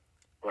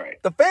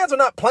 Right. The fans are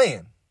not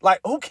playing.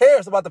 Who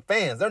cares about the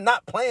fans? They're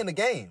not playing the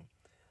game.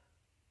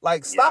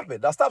 Stop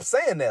it. Now, stop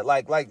saying that.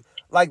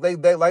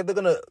 They're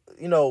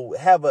gonna,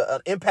 have an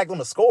impact on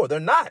the score. They're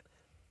not.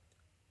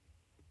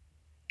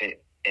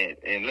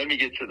 And let me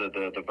get to the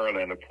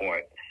Verlander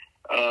point.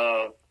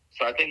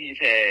 So I think he's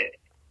had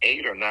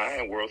 8 or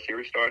 9 World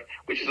Series starts,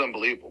 which is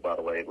unbelievable, by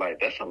the way.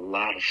 That's a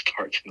lot of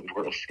starts in the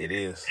World Series. It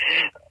is.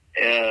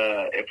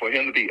 And for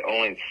him to be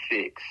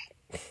 0-6,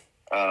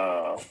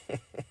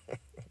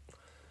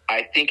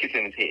 I think it's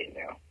in his head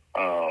now.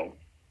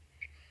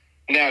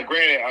 Now,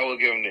 granted, I will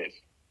give him this.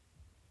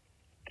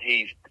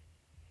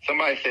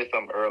 Somebody said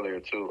something earlier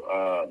too.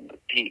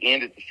 He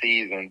ended the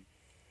season.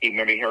 He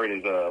hurt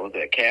his was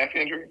that calf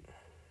injury?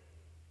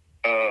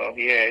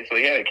 He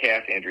had a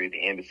calf injury at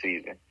the end of the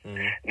season.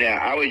 Mm-hmm. Now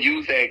I would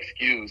use that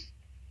excuse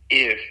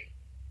if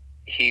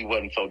he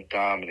wasn't so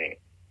dominant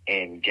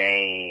in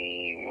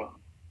game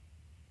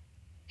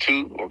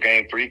 2 or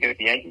game 3 against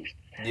the Yankees.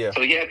 Yeah.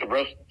 So he had the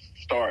rough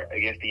start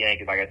against the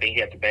Yankees. I think he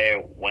had the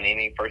bad 1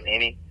 inning, first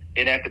inning.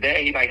 Then after that,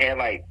 he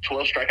had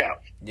 12 strikeouts.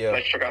 Yeah.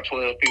 Struck out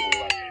 12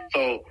 people.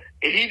 So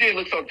if he didn't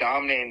look so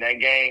dominant in that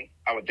game,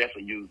 I would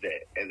definitely use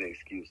that as an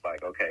excuse.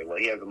 Like, okay, well,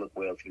 he hasn't looked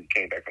well since he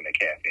came back from that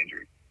calf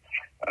injury.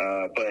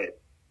 But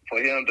for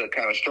him to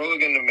kind of struggle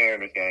in the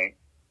Mariners game,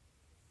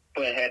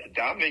 but had the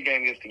dominant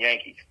game against the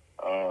Yankees,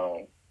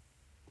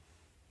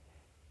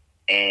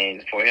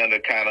 and for him to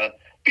kind of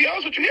be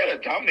honest with you, he had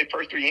a dominant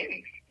first 3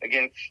 innings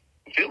against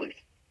the Phillies.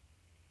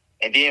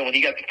 And then when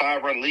he got the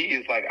 5-run lead,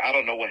 it's like, I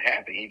don't know what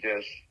happened. He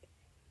just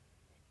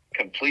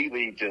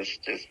completely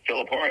just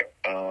fell apart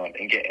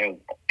in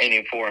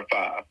inning 4 and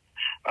 5.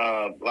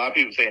 A lot of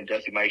people saying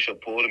Dusty might should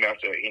have pulled him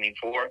after inning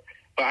 4,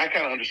 but I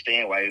kind of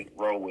understand why he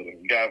rolled with him.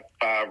 You got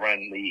a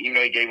 5-run lead, even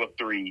though he gave up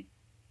 3.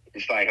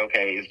 It's like,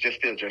 okay, it's just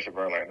still Justin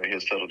Verlander. He'll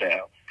settle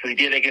down because he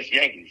did that against the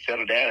Yankees. He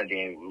settled down and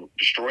then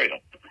destroyed them.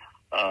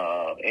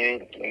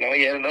 And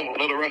he had another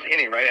little rough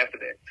inning right after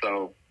that.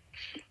 So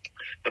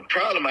the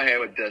problem I had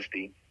with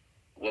Dusty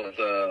was,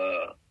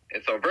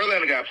 and so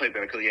Verlander got to play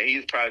better because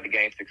he's probably the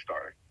Game 6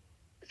 starter.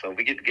 So if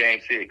we get to Game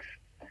 6,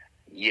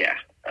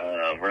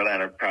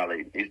 Verlander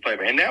probably needs to play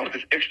better. And now with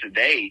this extra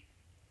day,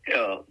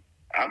 hell,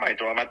 I might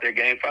throw him out there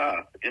Game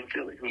 5 in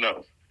Philly. Who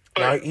knows?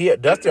 But now,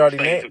 Dusty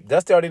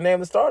already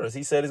named the starters.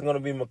 He said it's going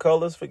to be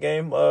McCullers for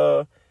game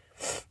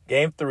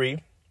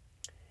 3.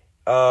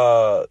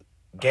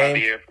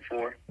 Javier for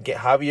 4. Get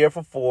Javier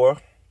for 4.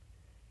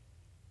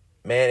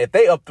 Man, if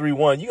they up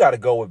 3-1, you got to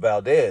go with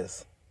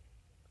Valdez.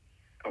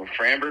 Oh,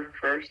 Framber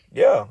first?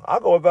 Yeah, I'll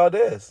go with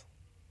Valdez.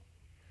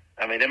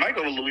 I mean, they might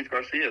go with Luis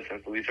Garcia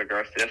since Luis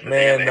Garcia.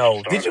 Man,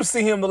 no. Did you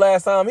see him the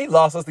last time? He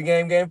lost us the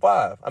game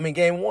 5. I mean,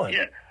 game 1.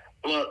 Yeah.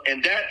 Well,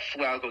 and that's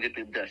where I was going to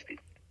get the Dusty.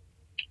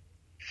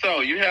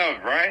 So you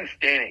have Ryan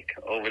Stanek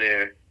over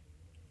there.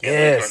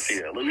 Yes.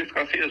 Luis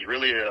Garcia is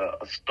really a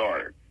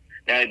starter.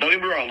 Now, don't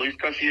get me wrong. Luis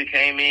Garcia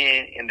came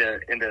in the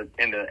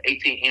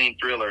 18-inning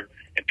thriller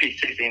and pitched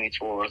 6 innings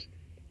for us.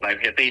 Like,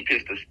 I think he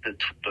pitched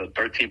the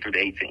 13 through the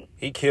 18.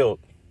 He killed.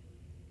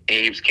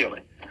 And he was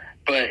killing.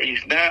 But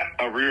he's not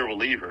a real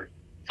reliever.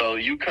 So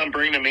you come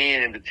bring him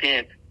in the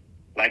 10th,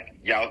 like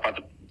y'all was about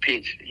to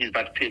pitch. He's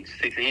about to pitch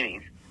 6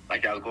 innings.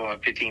 Like y'all was going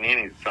 15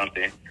 innings or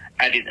something.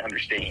 I didn't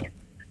understand.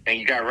 And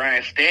you got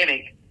Ryan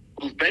Stanek,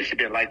 who's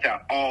basically been lights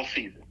out all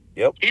season.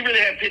 Yep. He really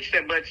hasn't pitched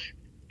that much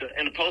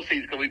in the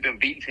postseason because we've been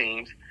beating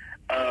teams.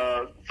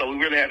 So we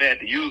really haven't had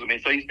to use him.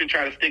 And so he's been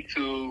trying to stick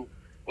to,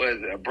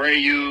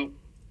 Abreu,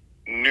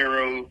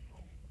 Nero,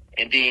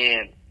 and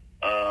then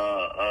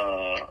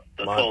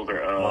the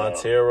closer.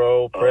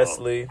 Montero,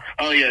 Presley.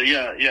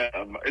 Yeah.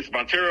 It's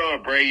Montero,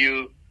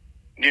 Abreu,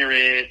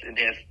 Neres, and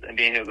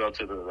then he'll go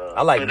to the.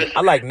 I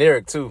like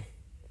Nerick too.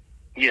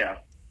 Yeah,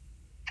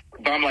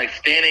 but I'm like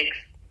Stanek's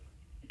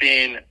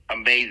been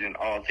amazing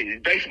all season.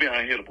 He's basically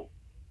unhittable.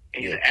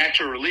 And he's an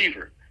actual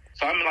reliever.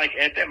 So I'm like,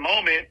 at that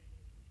moment,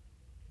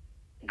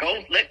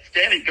 let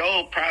Stanek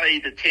go probably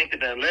the 10th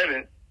and the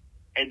 11th.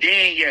 And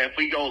then, if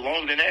we go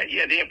longer than that,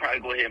 then probably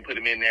go ahead and put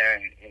him in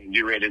there and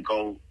get ready to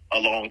go a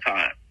long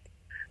time.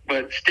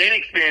 But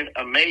Stanek's been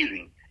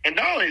amazing. And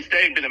not only has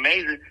Stanek been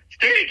amazing,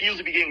 Stanek used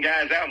to be getting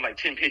guys out in like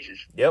 10 pitches.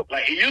 Yep.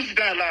 Like, he used to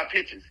not a lot of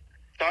pitches.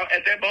 So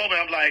at that moment,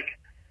 I'm like,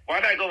 why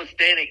not go with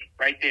Stanek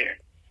right there?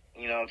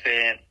 You know what I'm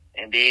saying?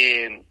 And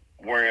then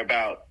worry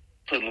about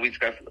putting Luis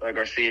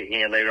Garcia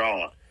in later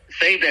on.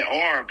 Save that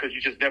arm because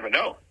you just never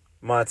know.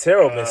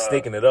 Montero been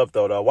sneaking it up,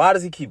 though. Why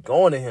does he keep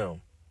going to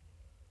him?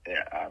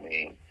 Yeah, I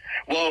mean,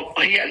 well,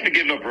 he hasn't been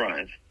giving up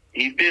runs.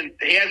 He hasn't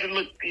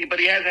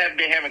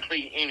been having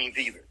clean innings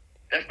either.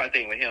 That's my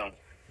thing with him.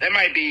 That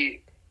might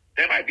be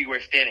where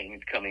Stanek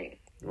needs to come in.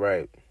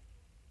 Right.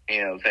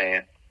 You know what I'm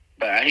saying?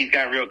 But he's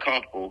gotten real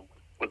comfortable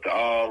with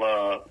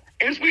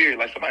it's weird.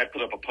 Like, somebody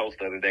put up a post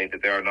the other day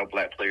that there are no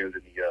black players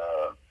in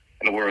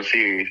the World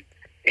Series.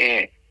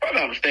 And if I'm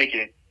not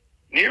mistaken,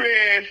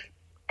 Neres,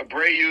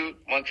 Abreu,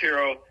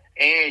 Montero,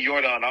 and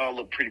Jordan all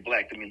look pretty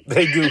black to me.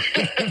 They do.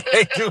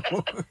 They do.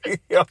 I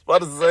was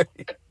about to say.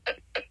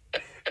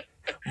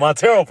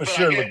 Montero for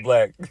sure look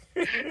black.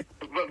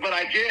 but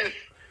I guess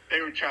they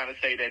were trying to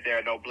say that there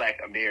are no black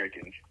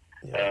Americans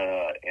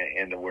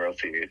in the World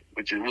Series,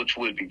 which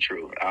would be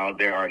true.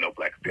 There are no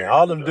black Americans. Man,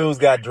 all them dudes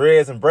got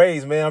dreads and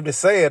braids, man. I'm just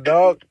saying,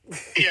 dog.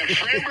 Yeah,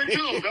 Framber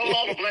too. Those are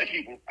all the black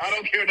people. I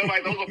don't care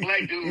nobody. Those are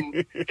black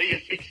dudes. They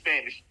just speak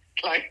Spanish.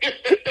 Like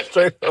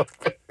straight up.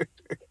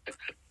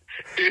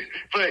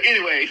 But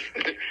anyways,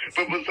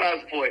 but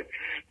besides the point,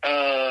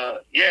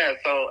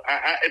 so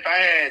if I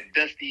had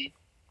Dusty,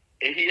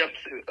 if he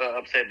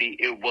upset me,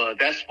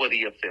 that's what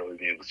he upset with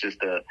me. It was just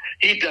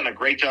he's done a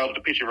great job with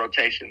the pitching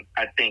rotation.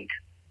 I think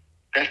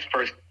that's the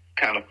first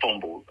kind of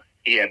fumble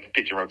he had the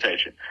pitching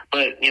rotation.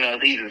 But,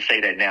 it's easy to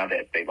say that now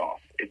that they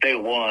lost. If they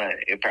won,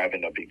 it'd probably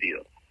been no big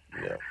deal.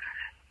 Yeah.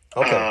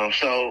 Okay.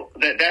 So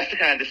that's the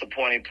kind of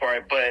disappointing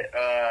part. But,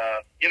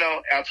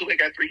 Altuve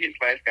got 3 hits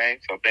last game,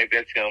 so maybe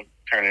that's him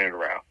turning it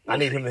around. I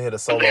need him to hit a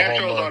solo home run.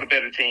 The Astros are the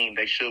better team.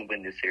 They should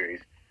win this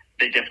series.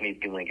 They definitely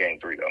need to win Game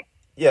 3, though.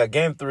 Yeah,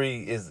 Game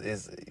 3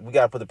 is we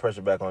got to put the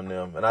pressure back on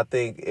them. And I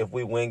think if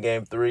we win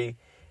Game 3,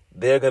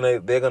 they're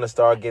gonna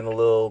start getting a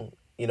little,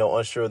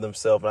 unsure of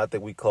themselves. And I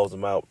think we close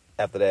them out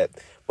after that.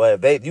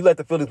 But if you let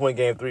the Phillies win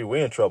Game 3,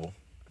 we're in trouble.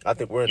 I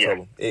think we're in Yeah.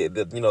 trouble.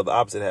 The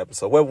opposite happens.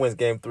 So whoever wins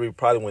Game 3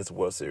 probably wins the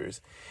World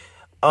Series.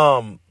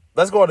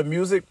 Let's go on to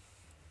music.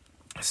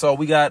 So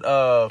we got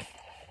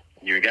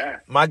Your guy.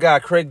 my guy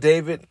Craig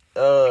David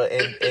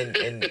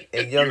and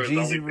Young You're his only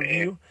Jeezy fan.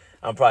 review.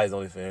 I'm probably his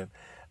only fan.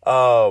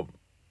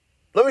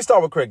 Let me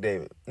start with Craig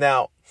David.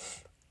 Now,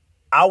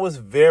 I was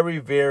very,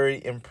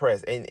 very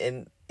impressed,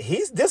 and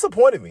he's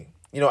disappointed me.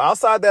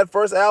 Outside that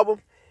first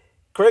album,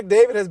 Craig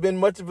David has been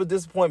much of a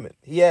disappointment.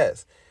 He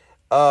has.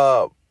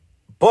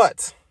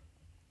 But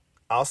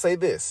I'll say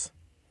this.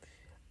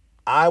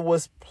 I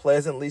was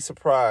pleasantly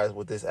surprised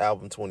with this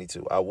album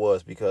 22. I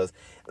was, because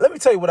let me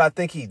tell you what I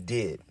think he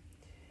did.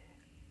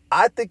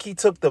 I think he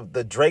took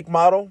the Drake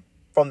model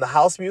from the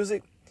house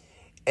music,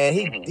 and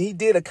he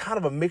did a kind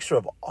of a mixture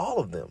of all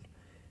of them.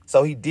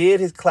 So he did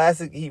his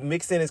classic, he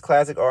mixed in his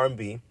classic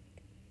R&B,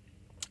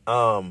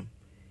 and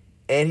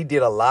he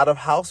did a lot of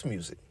house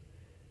music.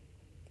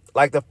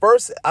 Like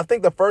I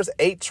think the first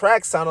 8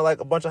 tracks sounded like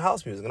a bunch of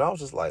house music, and I was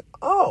just like,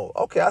 oh,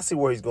 okay, I see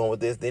where he's going with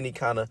this. Then he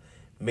kind of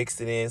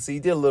mixed it in. So he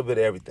did a little bit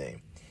of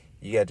everything.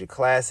 You had your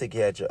classic, you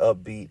had your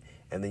upbeat,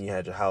 and then you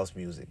had your house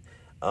music.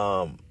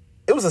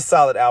 It was a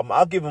solid album.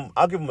 I'll give him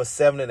a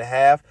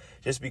 7.5,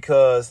 just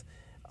because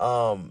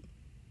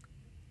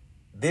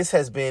this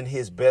has been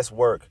his best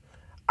work,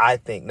 I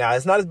think. Now,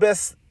 it's not his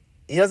best.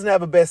 He doesn't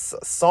have a best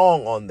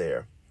song on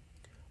there,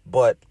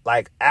 but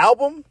like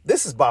album,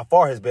 this is by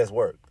far his best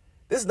work.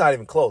 This is not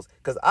even close,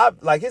 because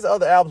his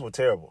other albums were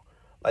terrible.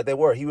 Like they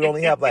were. He would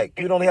only have like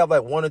 1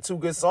 or 2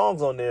 good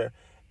songs on there,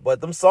 but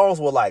them songs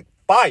were like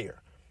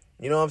fire.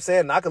 You know what I'm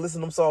saying? And I could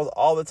listen to them songs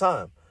all the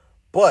time.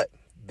 But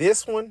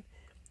this one,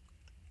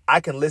 I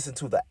can listen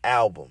to the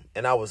album,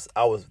 and I was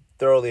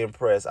thoroughly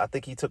impressed. I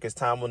think he took his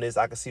time on this.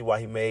 I can see why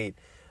he made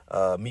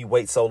me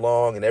wait so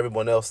long, and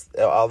everyone else,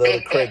 all the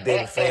other Craig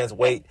David fans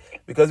wait,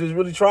 because he was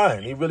really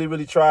trying. He really,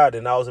 really tried,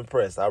 and I was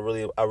impressed. I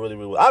really I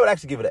would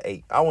actually give it an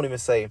 8. I won't even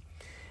say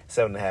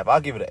 7.5.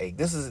 I'll give it an 8.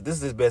 This is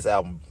his best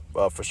album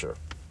for sure.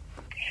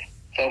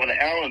 So when the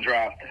album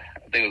dropped, I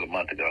think it was a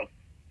month ago.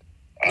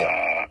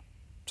 Yeah.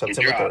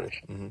 September 30th.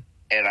 Mm-hmm.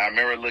 And I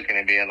remember looking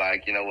and being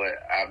like, you know what?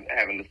 I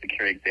haven't listened to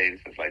Craig David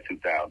since like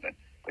 2000.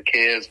 But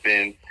Kev's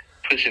been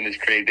pushing this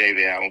Craig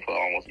David album for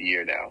almost a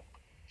year now.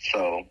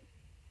 So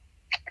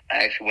I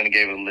actually went and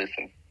gave it a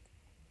listen.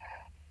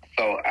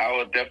 So I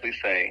would definitely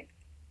say,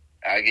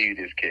 I'll give you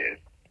this, Kev.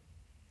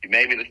 You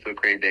made me listen to a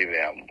Craig David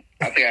album.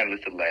 I think I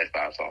listened to the last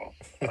 5 songs.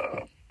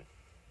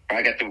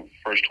 I got through the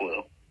first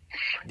 12.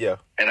 Yeah.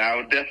 And I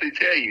would definitely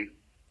tell you,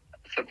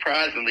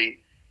 surprisingly,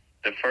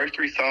 the first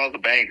 3 songs are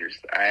bangers.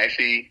 I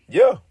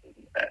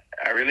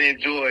really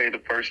enjoy the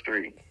first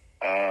 3.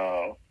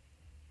 And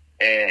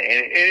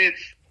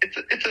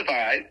it's a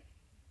vibe.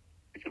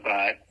 It's a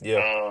vibe.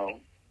 Yeah.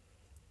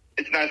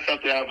 It's not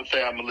something I would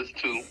say I'm gonna listen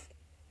to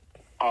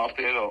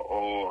often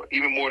or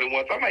even more than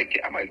once. I might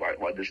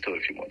listen to it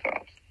a few more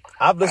times.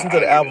 I've listened to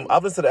the album.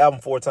 I've listened to the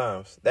album 4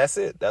 times. That's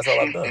it. That's all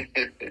I've done.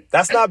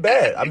 That's not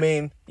bad. I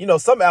mean,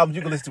 some albums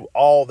you can listen to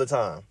all the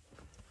time.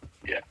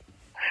 Yeah.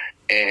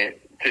 And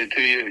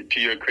to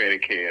your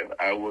credit, Kev,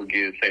 I will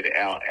say the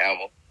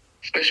album,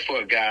 especially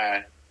for a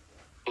guy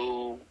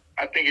who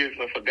I think is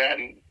a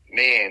forgotten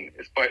man,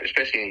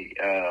 especially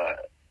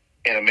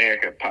in the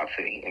American pop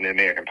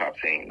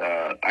scene.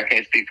 I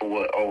can't speak for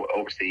what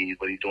overseas,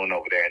 what he's doing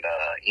over there in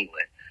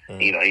England.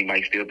 Mm-hmm. He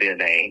might still be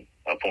a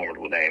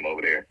formidable name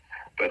over there.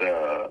 But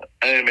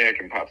in the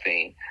American pop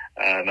scene,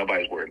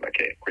 nobody's worried about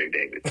Craig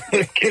David.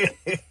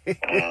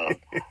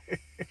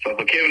 So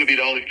for Kevin to be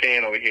the only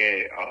fan over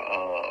here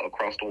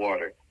across the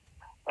water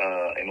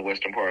in the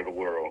western part of the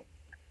world,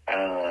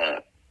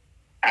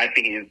 I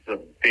think it's a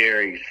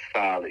very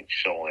solid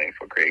showing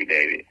for Craig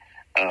David.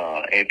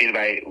 And if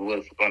anybody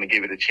was going to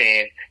give it a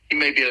chance, he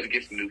may be able to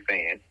get some new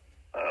fans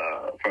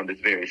from this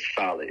very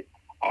solid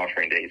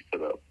offering that he's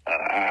put up.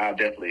 I'll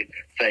definitely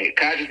say,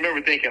 cause I just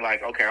remember thinking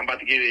like, okay, I'm going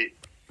to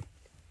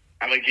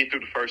get through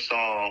the first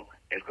song.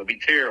 It's going to be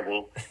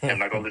terrible. And I'm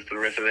not going to listen to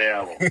the rest of the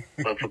album.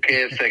 But for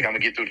Kev's sake, I'm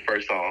going to get through the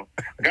first song.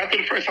 I got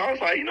through the first song. I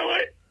was like, you know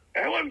what?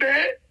 That wasn't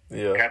bad.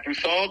 Yeah. Got through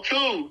song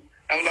 2.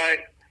 I'm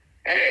like,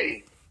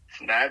 hey,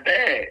 it's not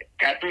bad.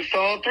 Got through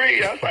song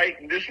 3. I was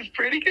like, this is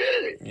pretty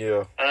good.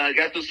 Yeah.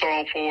 Got through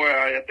song 4.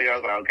 I think I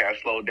was like, okay, I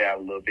slowed down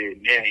a little bit.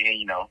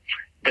 And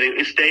but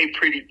it stayed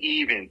pretty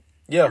even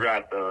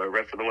throughout the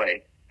rest of the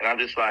way. And I'm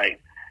just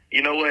like,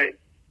 you know what?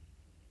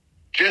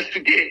 Just to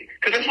get,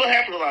 because that's what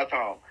happens a lot of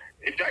times.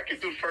 If I get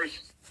through the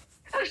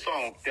first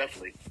song,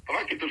 definitely. If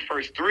I get through the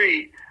first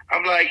 3,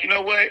 I'm like, you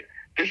know what?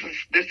 This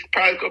is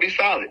probably gonna be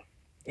solid.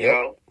 You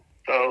know.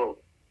 So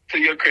to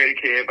your credit,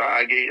 Kev,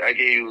 I gave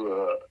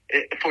you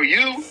for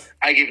you,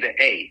 I give it an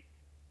A,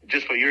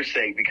 just for your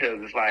sake,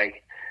 because it's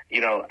like,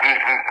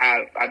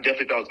 I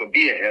definitely thought it was gonna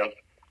be an F.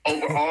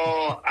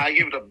 Overall, I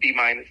give it a B-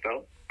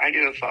 though. I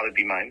give it a solid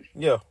B-.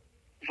 Yeah.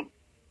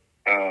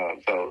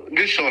 So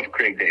good showing for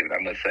Craig David, I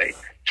must say.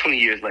 20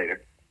 years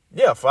later.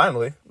 Yeah,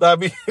 finally. I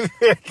mean,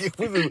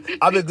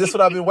 this is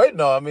what I've been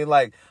waiting on. I mean,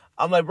 like,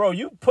 I'm like, bro,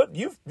 you can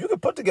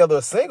put together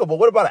a single, but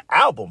what about an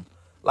album?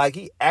 Like,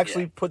 he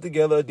actually put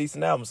together a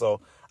decent album. So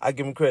I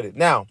give him credit.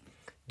 Now,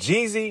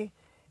 Jeezy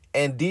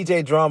and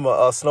DJ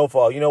Drama,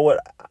 Snowfall. You know what?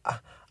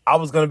 I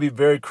was gonna be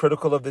very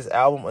critical of this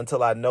album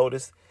until I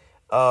noticed,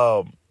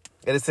 and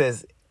it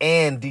says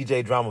and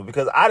DJ Drama,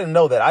 because I didn't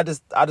know that. I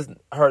just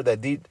heard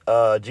that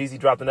Jeezy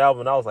dropped an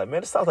album, and I was like,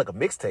 man, this sounds like a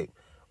mixtape.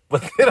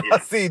 But then I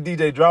see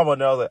DJ Drama,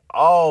 and I was like,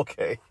 oh,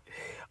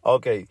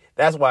 okay,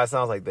 that's why it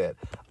sounds like that.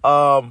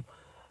 I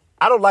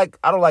don't like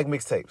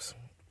mixtapes.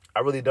 I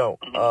really don't.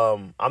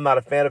 I'm not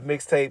a fan of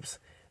mixtapes.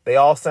 They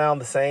all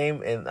sound the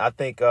same, and I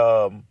think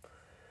it's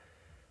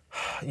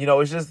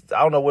just,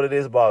 I don't know what it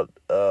is about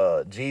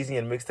Jeezy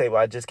and mixtape.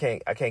 I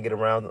can't get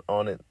around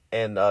on it.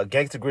 And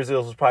Gangsta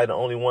Grizzlies was probably the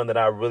only one that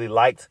I really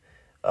liked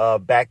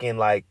back in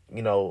like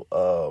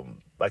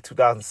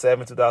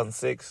 2007,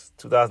 2006,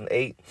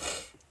 2008.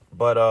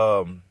 But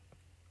I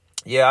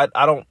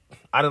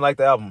didn't like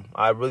the album.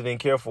 I really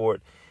didn't care for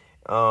it.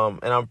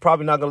 And I'm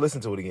probably not gonna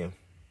listen to it again.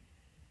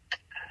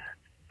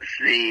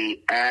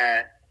 See,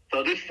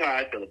 so this is how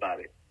I feel about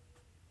it.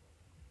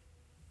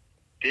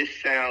 This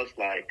sounds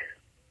like,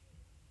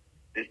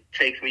 this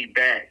takes me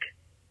back,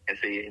 and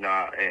see,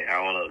 I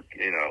want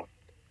to,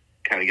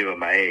 kind of give up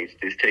my age.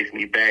 This takes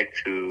me back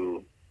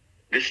to,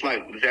 this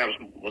album's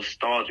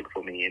nostalgic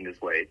for me in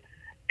this way.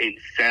 It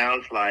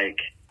sounds like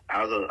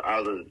I was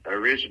an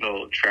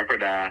original Trap or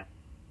Die,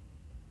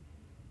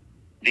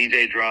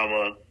 DJ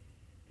Drama,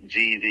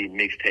 Jeezy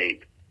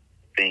mixtape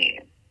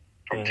fan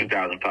from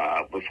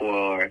 2005,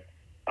 before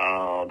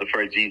the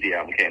first Jeezy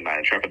album came out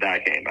and Trap or Die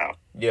came out.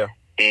 Yeah.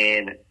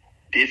 And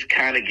this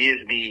kind of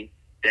gives me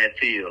that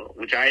feel,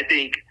 which I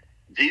think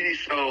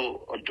Jeezy's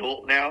so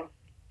adult now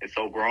and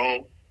so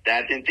grown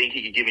that I didn't think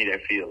he could give me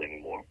that feel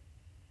anymore.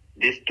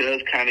 This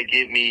does kind of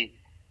give me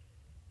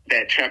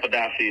that Trap or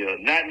Die feel,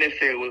 not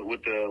necessarily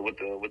with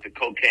the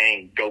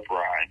cocaine dope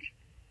rhymes,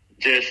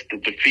 just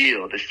the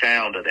feel, the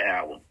sound of the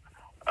album.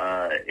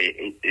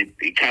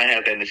 It kind of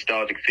has that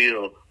nostalgic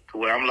feel to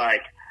where I'm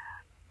like,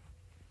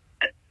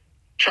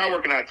 try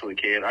working out to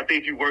it, kid. I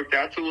think you worked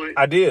out to it.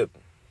 I did.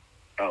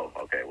 Oh,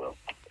 okay, well.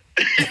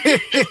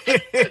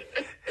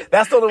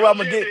 That's the only way I'm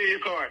gonna get.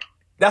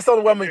 That's the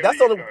only way that's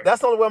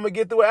the only way I'm gonna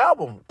get through an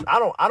album.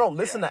 I don't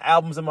listen to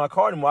albums in my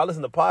car anymore. I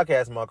listen to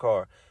podcasts in my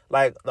car.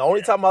 Like, the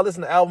only time I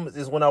listen to albums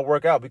is when I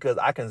work out, because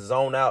I can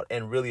zone out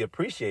and really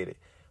appreciate it.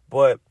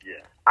 But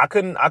I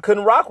couldn't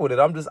rock with it.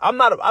 I'm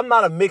not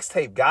a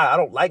mixtape guy. I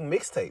don't like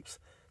mixtapes.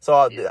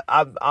 So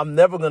I'm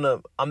never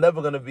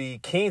gonna be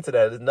keen to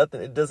that. It's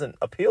nothing. It doesn't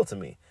appeal to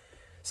me.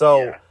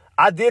 So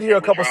I did hear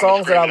a couple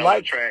songs that I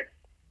liked.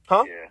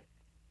 Huh?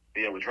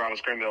 Yeah, with drama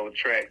screaming over the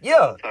track.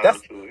 Yeah,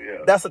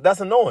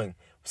 that's annoying.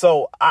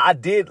 So I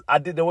did.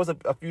 There was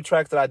a few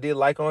tracks that I did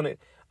like on it.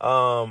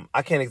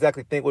 I can't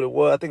exactly think what it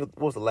was. I think it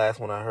was the last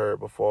one I heard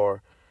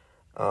before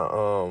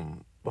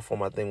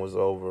my thing was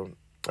over.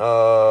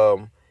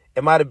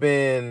 It might have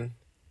been.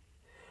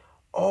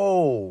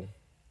 Oh,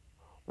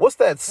 what's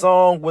that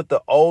song with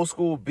the old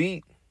school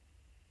beat?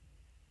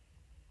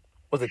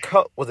 Was it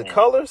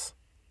Colors?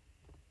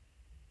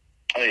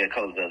 Oh yeah,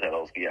 Colors does have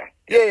old school.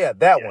 Yeah,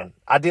 that one.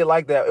 I did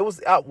like that. It was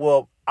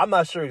well, I'm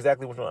not sure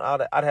exactly which one.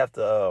 I'd have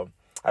to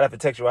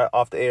text you right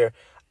off the air.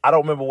 I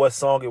don't remember what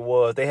song it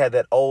was. They had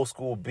that old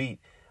school beat,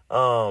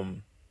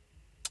 and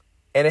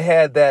it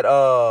had that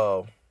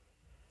was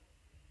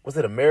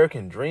it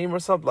American Dream or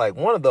something, like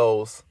one of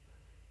those.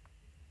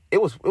 It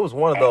was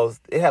one of those.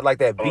 It had like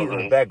that beat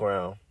in the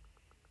background.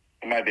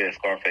 It might be a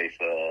Scarface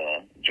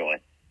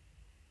joint.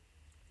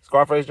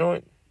 Scarface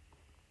joint?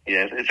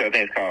 Yeah, I think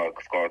it's called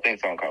Scar. I think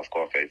it's a song called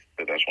Scarface,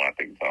 but that's what I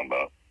think you're talking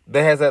about.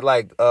 That has that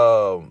like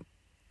I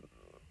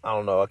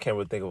don't know. I can't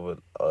really think of it.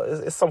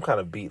 It's some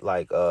kind of beat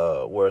like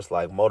where it's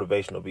like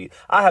motivational beat.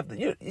 I have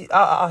to.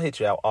 I'll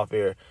hit you out off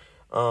air.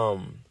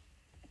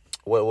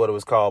 What it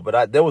was called,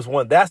 but there was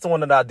one. That's the one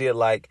that I did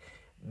like.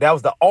 That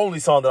was the only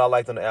song that I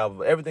liked on the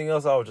album. Everything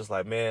else, I was just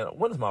like, man,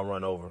 when is my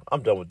run over?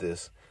 I'm done with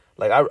this.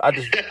 Like I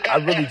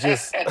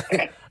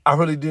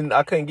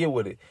couldn't get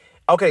with it.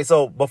 Okay,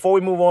 so before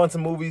we move on to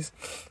movies,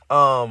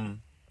 I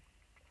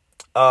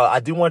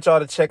do want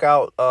y'all to check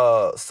out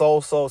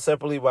Soul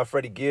Separately by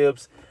Freddie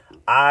Gibbs.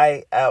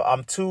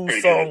 I'm two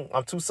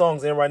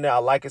songs in right now. I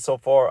like it so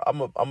far.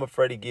 I'm a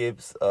Freddie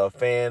Gibbs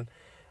fan.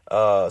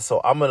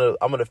 So I'm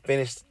gonna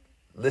finish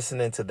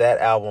listening to that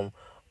album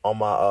on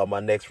my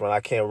next run. I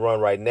can't run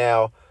right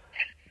now,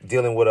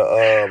 dealing with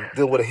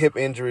a hip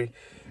injury.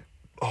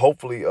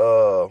 Hopefully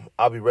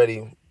I'll be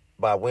ready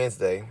by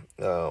Wednesday.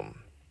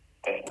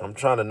 I'm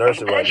trying to nurse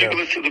it right now. You can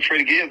listen to the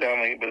Freddie Gibbs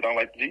album, but I don't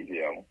like the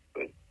Jeezy album.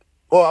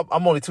 Well,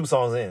 I'm only 2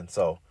 songs in,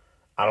 so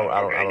I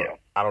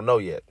don't know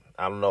yet.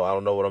 I don't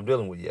know what I'm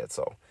dealing with yet.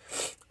 So,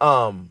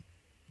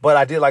 but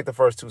I did like the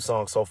first 2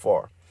 songs so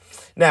far.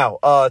 Now,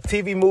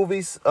 TV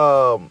movies.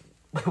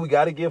 We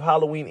got to give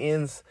Halloween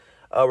Ends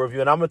a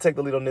review, and I'm gonna take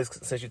the lead on this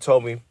since you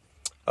told me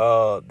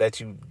that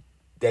you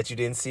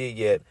didn't see it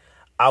yet.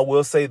 I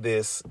will say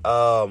this.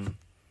 I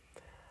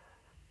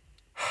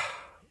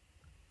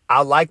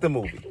like the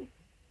movie.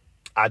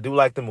 I do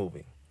like the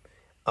movie.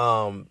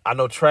 I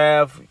know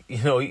Trav,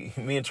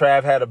 me and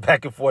Trav had a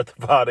back and forth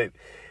about it.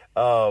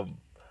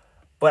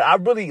 But I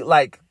really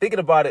like thinking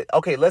about it.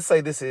 Okay, let's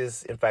say this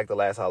is in fact the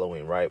last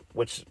Halloween, right?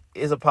 Which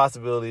is a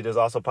possibility. There's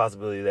also a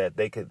possibility that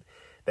they could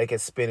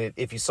spin it.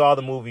 If you saw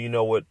the movie, you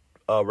know what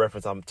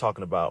reference I'm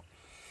talking about.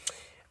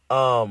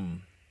 I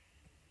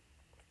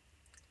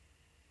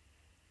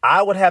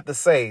would have to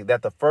say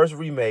that the first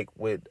remake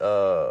with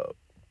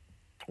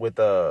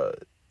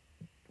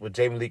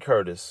Jamie Lee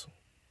Curtis,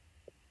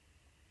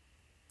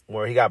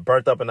 where he got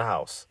burnt up in the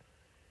house,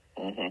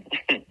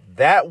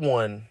 that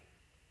one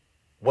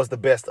was the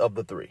best of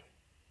the three.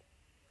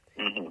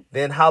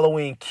 Then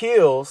Halloween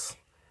Kills,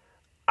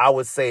 I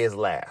would say, is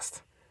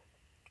last.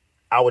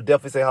 I would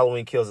definitely say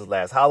Halloween Kills is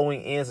last.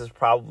 Halloween Ends is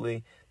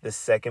probably the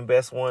second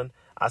best one.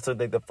 I still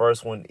think the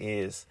first one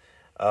is,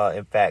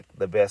 in fact,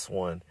 the best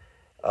one.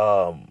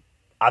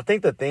 I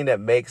think the thing that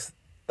makes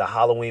the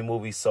Halloween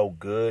movie so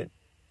good,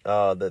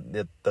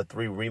 the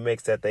three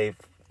remakes that they've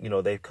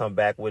come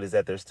back with, is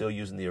that they're still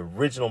using the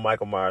original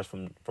Michael Myers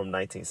from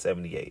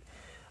 1978.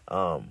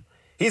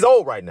 He's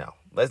old right now.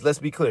 Let's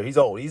be clear. He's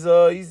old. He's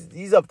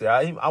up there.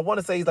 I want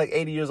to say he's like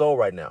 80 years old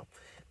right now.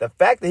 The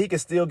fact that he can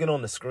still get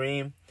on the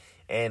screen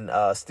and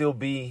still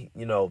be,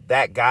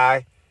 that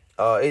guy,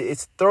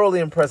 it's thoroughly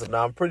impressive.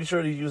 Now, I'm pretty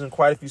sure he's using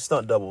quite a few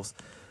stunt doubles,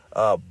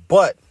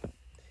 but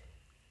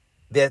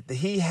that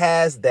he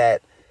has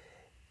that.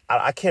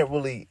 I can't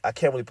really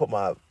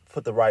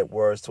put the right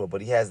words to it,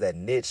 but he has that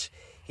niche.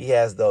 He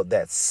has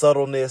that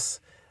subtleness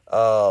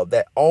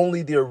that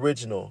only the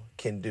original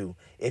can do.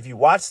 If you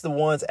watch the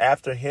ones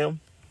after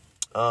him,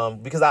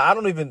 because I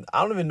don't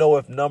even know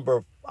if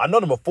number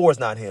 4 is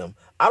not him.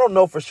 I don't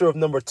know for sure if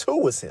number 2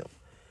 was him,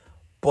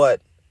 but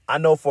I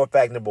know for a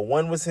fact number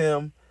 1 was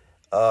him,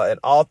 and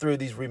all 3 of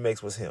these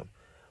remakes was him.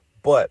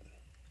 But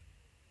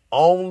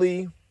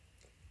only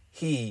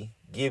he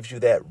gives you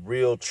that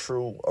real,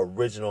 true,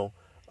 original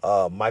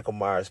Michael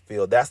Myers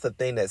feel. That's the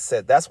thing that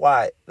said. That's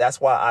why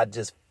I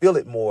just feel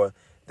it more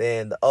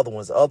than the other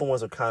ones. The other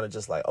ones are kind of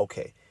just like,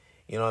 okay,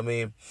 you know what I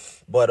mean?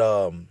 But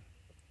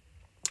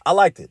I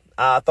liked it.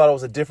 I thought it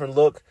was a different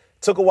look.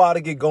 Took a while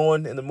to get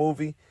going in the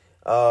movie.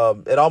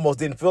 It almost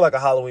didn't feel like a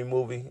Halloween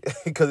movie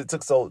because it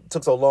took so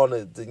long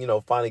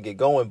to finally get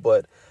going.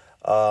 But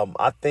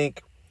I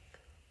think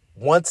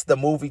once the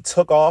movie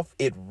took off,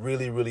 it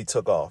really, really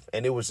took off.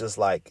 And it was just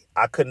like,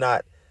 I could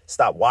not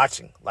stop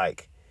watching.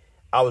 Like,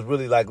 I was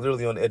really like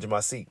literally on the edge of my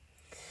seat.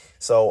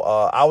 So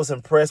I was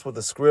impressed with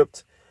the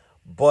script,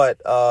 but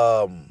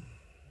I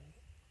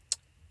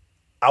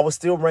would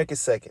still rank it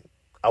second.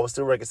 I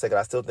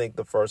still think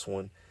the first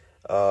one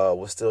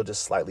was still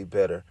just slightly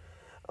better.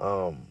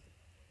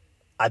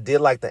 I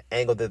did like the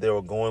angle that they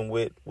were going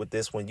with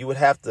this one. You would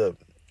have to,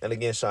 and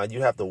again, Sean,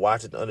 you have to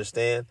watch it to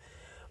understand.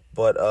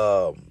 But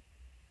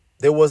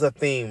there was a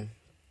theme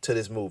to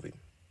this movie.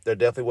 There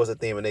definitely was a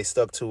theme, and they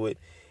stuck to it.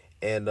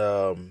 And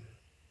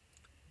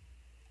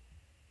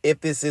if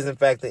this is in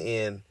fact the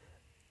end,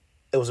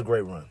 it was a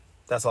great run.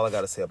 That's all I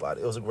got to say about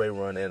it. It was a great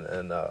run,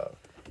 and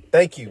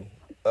thank you,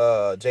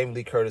 Jamie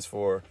Lee Curtis,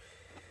 for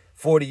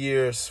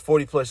 40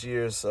 plus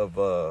years of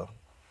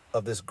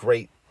this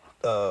great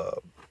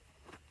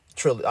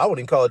trilogy. I wouldn't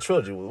even call it a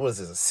trilogy. What is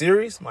this, a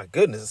series? My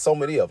goodness, there's so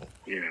many of them.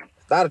 Yeah.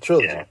 It's not a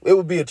trilogy. Yeah. It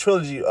would be a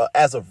trilogy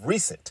as of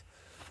recent.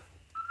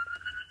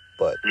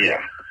 But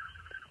yeah.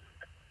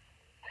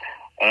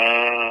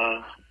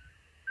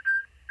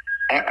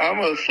 I'm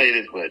gonna say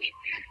this much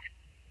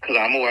because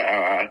I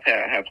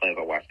have plans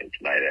on watching it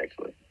tonight.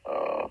 Actually,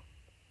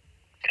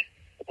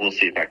 we'll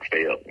see if I can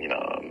stay up.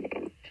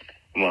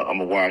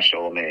 I'm a washed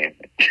old man.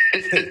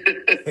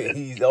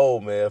 He's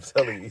old, man. I'm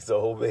telling you, he's an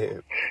old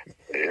man.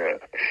 Yeah,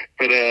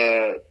 but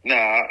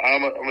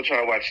I'm gonna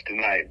try to watch it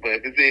tonight. But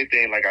if it's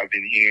anything like I've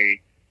been hearing,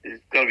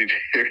 it's gonna be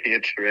very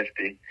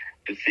interesting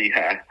to see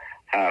how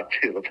I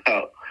feel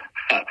about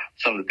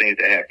some of the things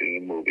that happen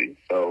in the movie.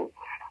 So,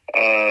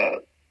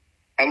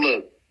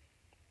 look,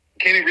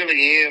 can it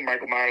really end?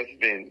 Michael Myers has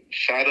been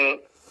shot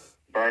up,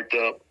 burnt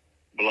up,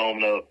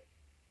 blown up.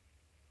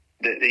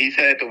 He's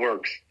had the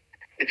works.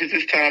 If it's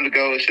his time to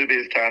go, it should be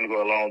his time to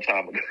go a long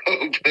time ago.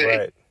 But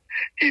right.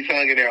 He's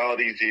hung in there all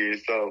these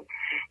years. So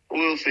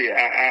we'll see.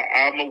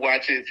 I'm going to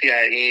watch it, see how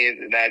it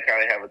ends, and I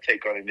kind of have a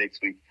take on it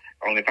next week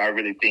on if I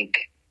really think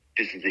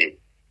this is it.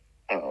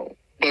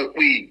 But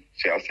we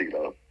shall see,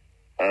 though.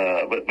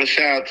 But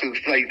shout out to,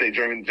 like you say,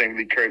 Jamie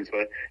Lee Curtis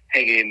for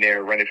hanging in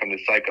there, running from the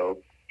psycho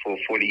for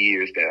 40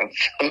 years now.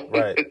 So,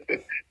 right.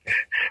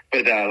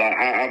 But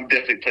I'm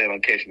definitely planning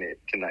on catching it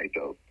tonight,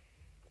 though.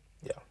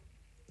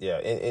 Yeah.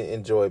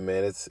 Enjoy it,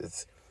 man.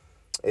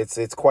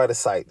 It's quite a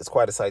sight. It's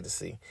quite a sight to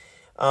see.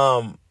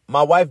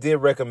 My wife did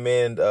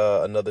recommend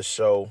another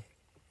show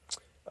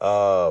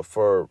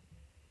for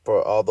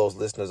all those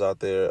listeners out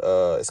there.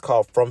 It's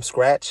called From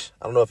Scratch.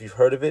 I don't know if you've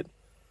heard of it.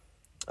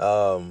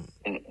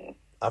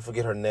 I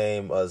forget her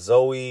name.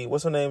 Zoe.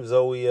 What's her name?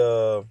 Zoe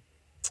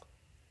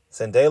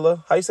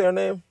Sandela. How you say her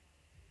name?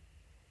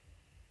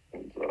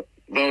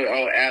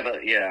 Ada.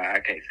 Yeah, I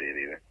can't say it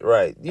either.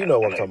 Right. You know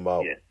what I'm talking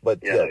about. Yeah. But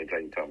yeah, I know what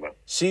you're talking about.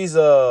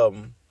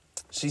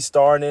 She's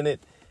starring in it.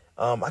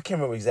 I can't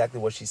remember exactly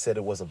what she said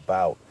it was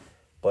about,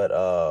 but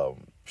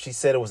she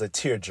said it was a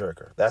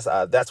tearjerker.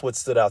 That's what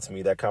stood out to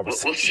me. That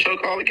conversation. What's the show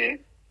called again?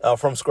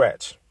 From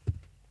Scratch.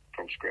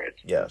 From Scratch.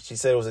 Yeah, she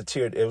said it was a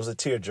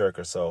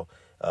tearjerker. So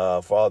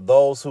for all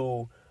those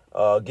who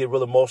get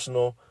real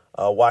emotional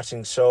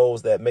watching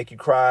shows that make you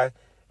cry,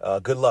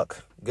 good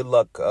luck. Good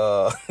luck.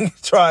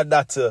 Try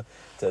not to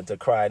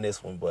cry in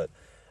this one, but.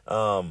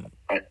 Are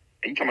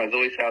you talking about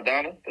Zoe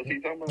Saldana? That's what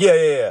you talking about?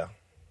 Yeah.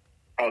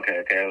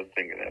 Okay. I was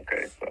thinking.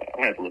 Okay, so I'm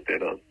gonna have to look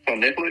that up. It's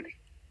on Netflix.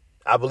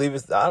 I believe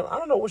it's. I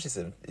don't know what she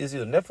said. It's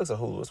either Netflix or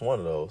Hulu. It's one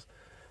of those.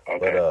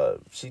 Okay.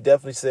 But she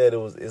definitely said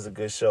it's a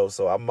good show.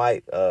 So I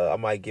might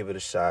give it a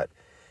shot.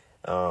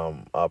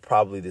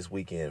 Probably this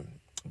weekend.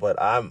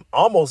 But I'm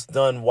almost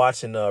done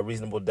watching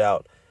Reasonable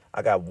Doubt.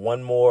 I got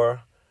one more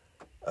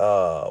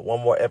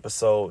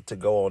episode to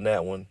go on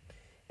that one,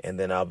 and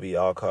then I'll be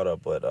all caught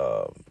up. But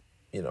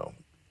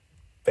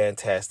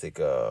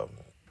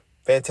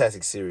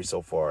fantastic series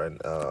so far, and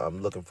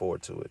I'm looking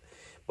forward to it.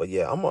 But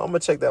yeah, I'm gonna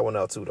check that one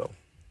out too, though.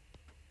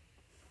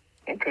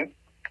 Okay,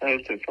 that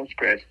was it from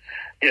Scratch.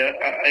 Yeah,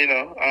 I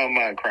don't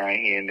mind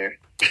crying here and there.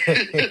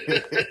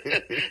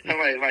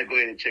 I might go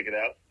ahead and check it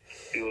out.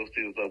 See what's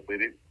up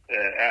with it.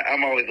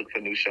 I'm always looking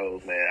for new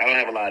shows, man. I don't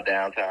have a lot of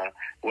downtime.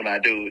 When I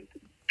do,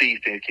 these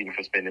things keep me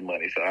from spending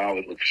money, so I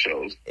always look for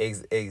shows.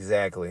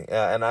 Exactly.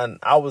 And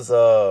I was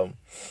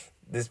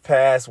this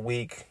past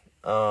week.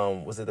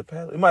 Was it the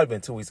past? It might have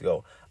been 2 weeks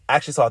ago. I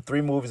actually saw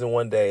 3 movies in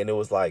one day, and it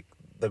was like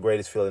the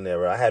greatest feeling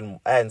ever. I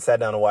hadn't sat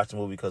down and watched a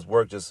movie because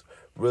work just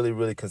really,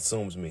 really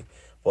consumes me.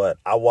 But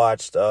I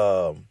watched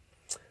The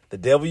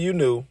Devil You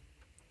Knew.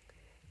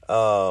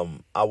 I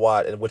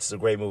watched, which is a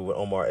great movie with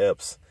Omar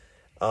Epps.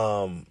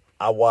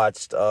 I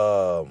watched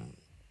Halloween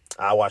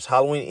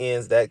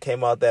Ends, that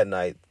came out that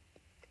night,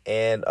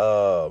 and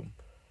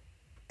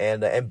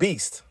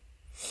Beast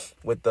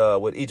with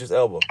Idris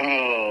Elba.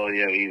 Oh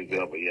yeah, Idris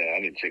Elba. Yeah,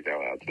 I need to check that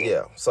one out too.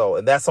 Yeah, so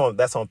and that's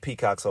on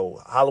Peacock.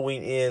 So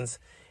Halloween Ends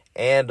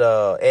and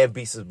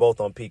Beast is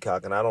both on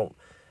Peacock, and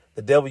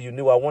The Devil You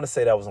Knew, I want to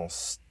say that was on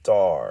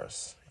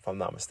Stars, if I'm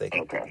not mistaken.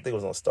 Okay. I think it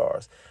was on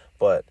Stars,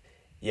 but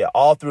yeah,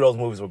 all 3 of those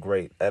movies were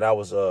great, and I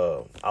was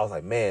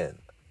like, man,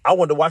 I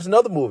wanted to watch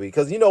another movie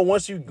because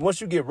once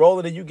you get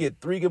rolling and you get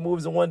 3 good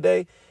movies in one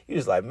day, you're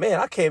just like, man,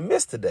 I can't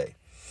miss today.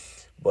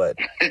 But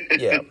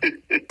yeah,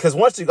 because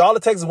all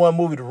it takes is one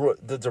movie to ruin.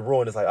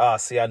 It's like,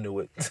 see, I knew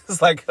it.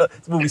 It's like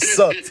this movie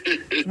sucked.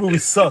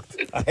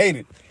 I hate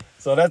it.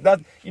 So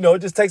that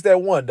it just takes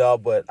that one,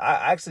 dog. But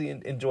I actually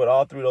enjoyed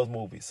all 3 of those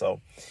movies. So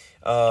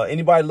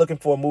anybody looking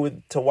for a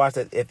movie to watch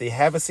that, if they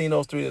haven't seen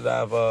those 3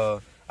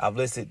 that I've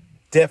listed,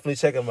 definitely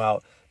check them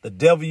out. The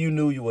Devil You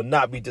Knew, you will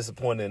not be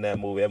disappointed in that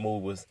movie. That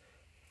movie was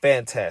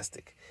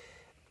fantastic.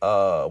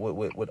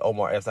 With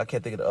Omar Epps, I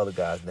can't think of the other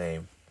guy's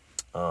name,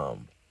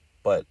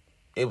 but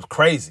it was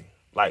crazy,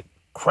 like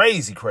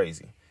crazy.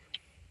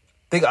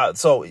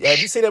 So have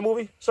you seen that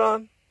movie,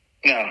 Sean?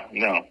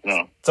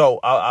 No. So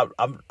I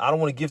don't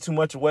want to give too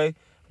much away,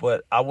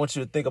 but I want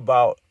you to think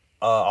about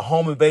a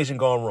home invasion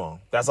gone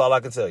wrong. That's all I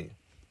can tell you.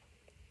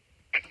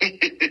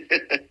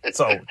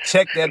 So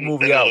check that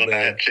movie out,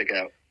 man.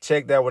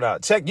 Check that one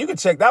out. You can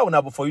check that one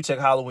out before you check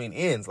Halloween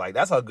Ends. Like,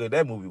 that's how good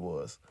that movie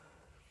was.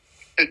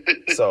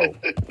 So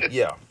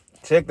yeah,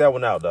 check that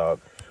one out, dog.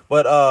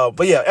 But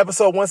yeah,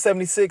 episode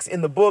 176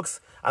 in the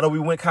books. I know we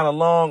went kind of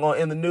long on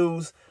In the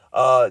News.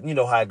 You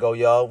know how it go,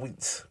 y'all.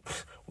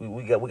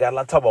 We got a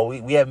lot to talk about.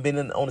 We haven't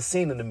been on the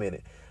scene in a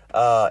minute.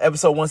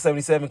 Episode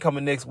 177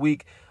 coming next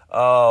week.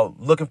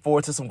 Looking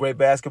forward to some great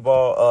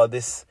basketball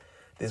this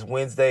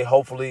Wednesday.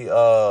 Hopefully,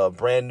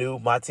 brand new.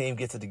 My team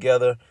gets it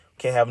together.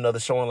 Can't have another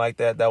showing like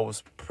that. That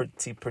was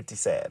pretty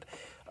sad.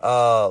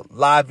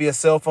 Live via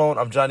cell phone.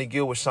 I'm Johnny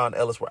Gill with Sean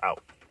Ellis. We're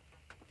out.